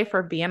you today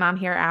for being on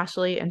here,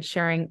 Ashley, and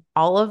sharing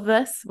all of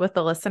this with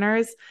the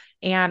listeners.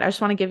 And I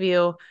just want to give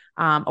you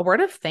a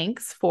word of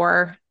thanks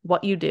for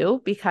what you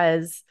do,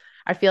 because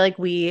I feel like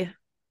we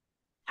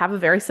have a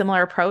very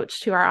similar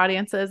approach to our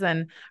audiences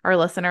and our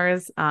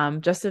listeners,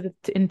 just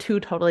in two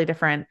totally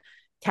different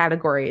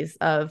categories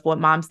of what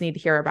moms need to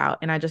hear about.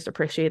 And I just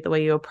appreciate the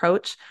way you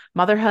approach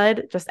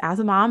motherhood just as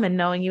a mom and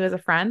knowing you as a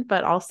friend,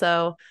 but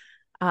also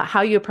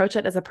how you approach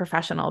it as a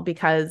professional,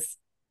 because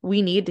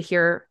we need to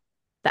hear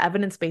the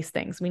evidence-based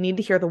things. We need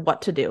to hear the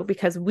what to do,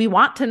 because we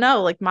want to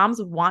know, like, moms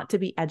want to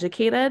be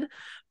educated,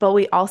 but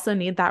we also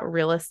need that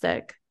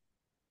realistic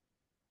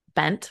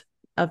bent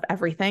of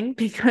everything,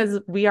 because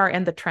we are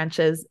in the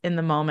trenches in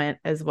the moment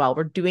as well.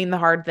 We're doing the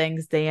hard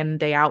things day in and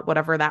day out,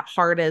 whatever that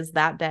hard is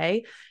that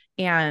day.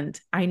 And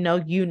I know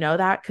you know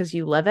that because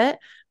you live it,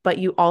 but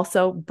you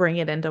also bring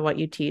it into what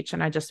you teach.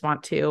 And I just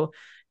want to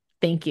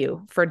thank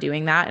you for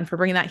doing that and for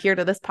bringing that here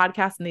to this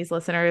podcast and these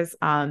listeners.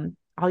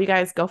 All you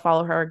guys, go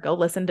follow her, go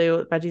listen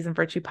to Veggies and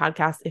Virtue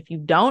podcast if you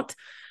don't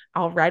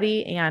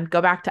already, and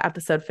go back to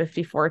episode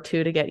 54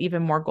 too to get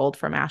even more gold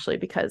from Ashley,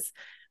 because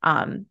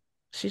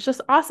she's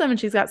just awesome and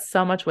she's got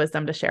so much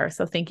wisdom to share.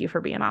 So thank you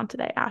for being on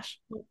today, Ash.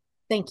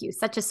 Thank you.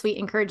 Such a sweet,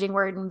 encouraging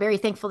word, and very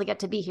thankful to get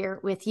to be here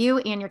with you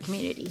and your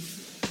community.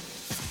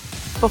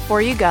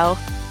 Before you go,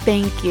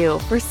 thank you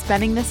for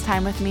spending this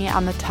time with me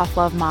on the Tough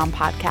Love Mom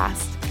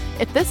podcast.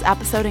 If this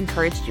episode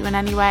encouraged you in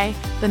any way,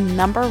 the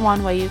number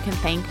one way you can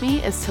thank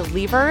me is to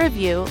leave a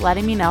review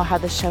letting me know how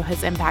the show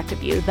has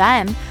impacted you.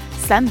 Then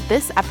send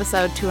this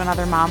episode to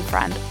another mom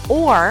friend,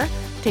 or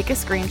take a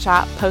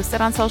screenshot, post it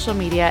on social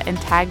media, and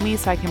tag me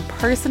so I can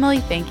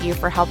personally thank you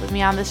for helping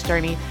me on this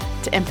journey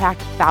to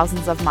impact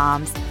thousands of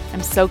moms.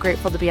 I'm so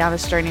grateful to be on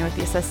this journey with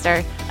you,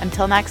 sister.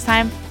 Until next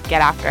time,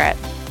 get after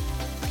it.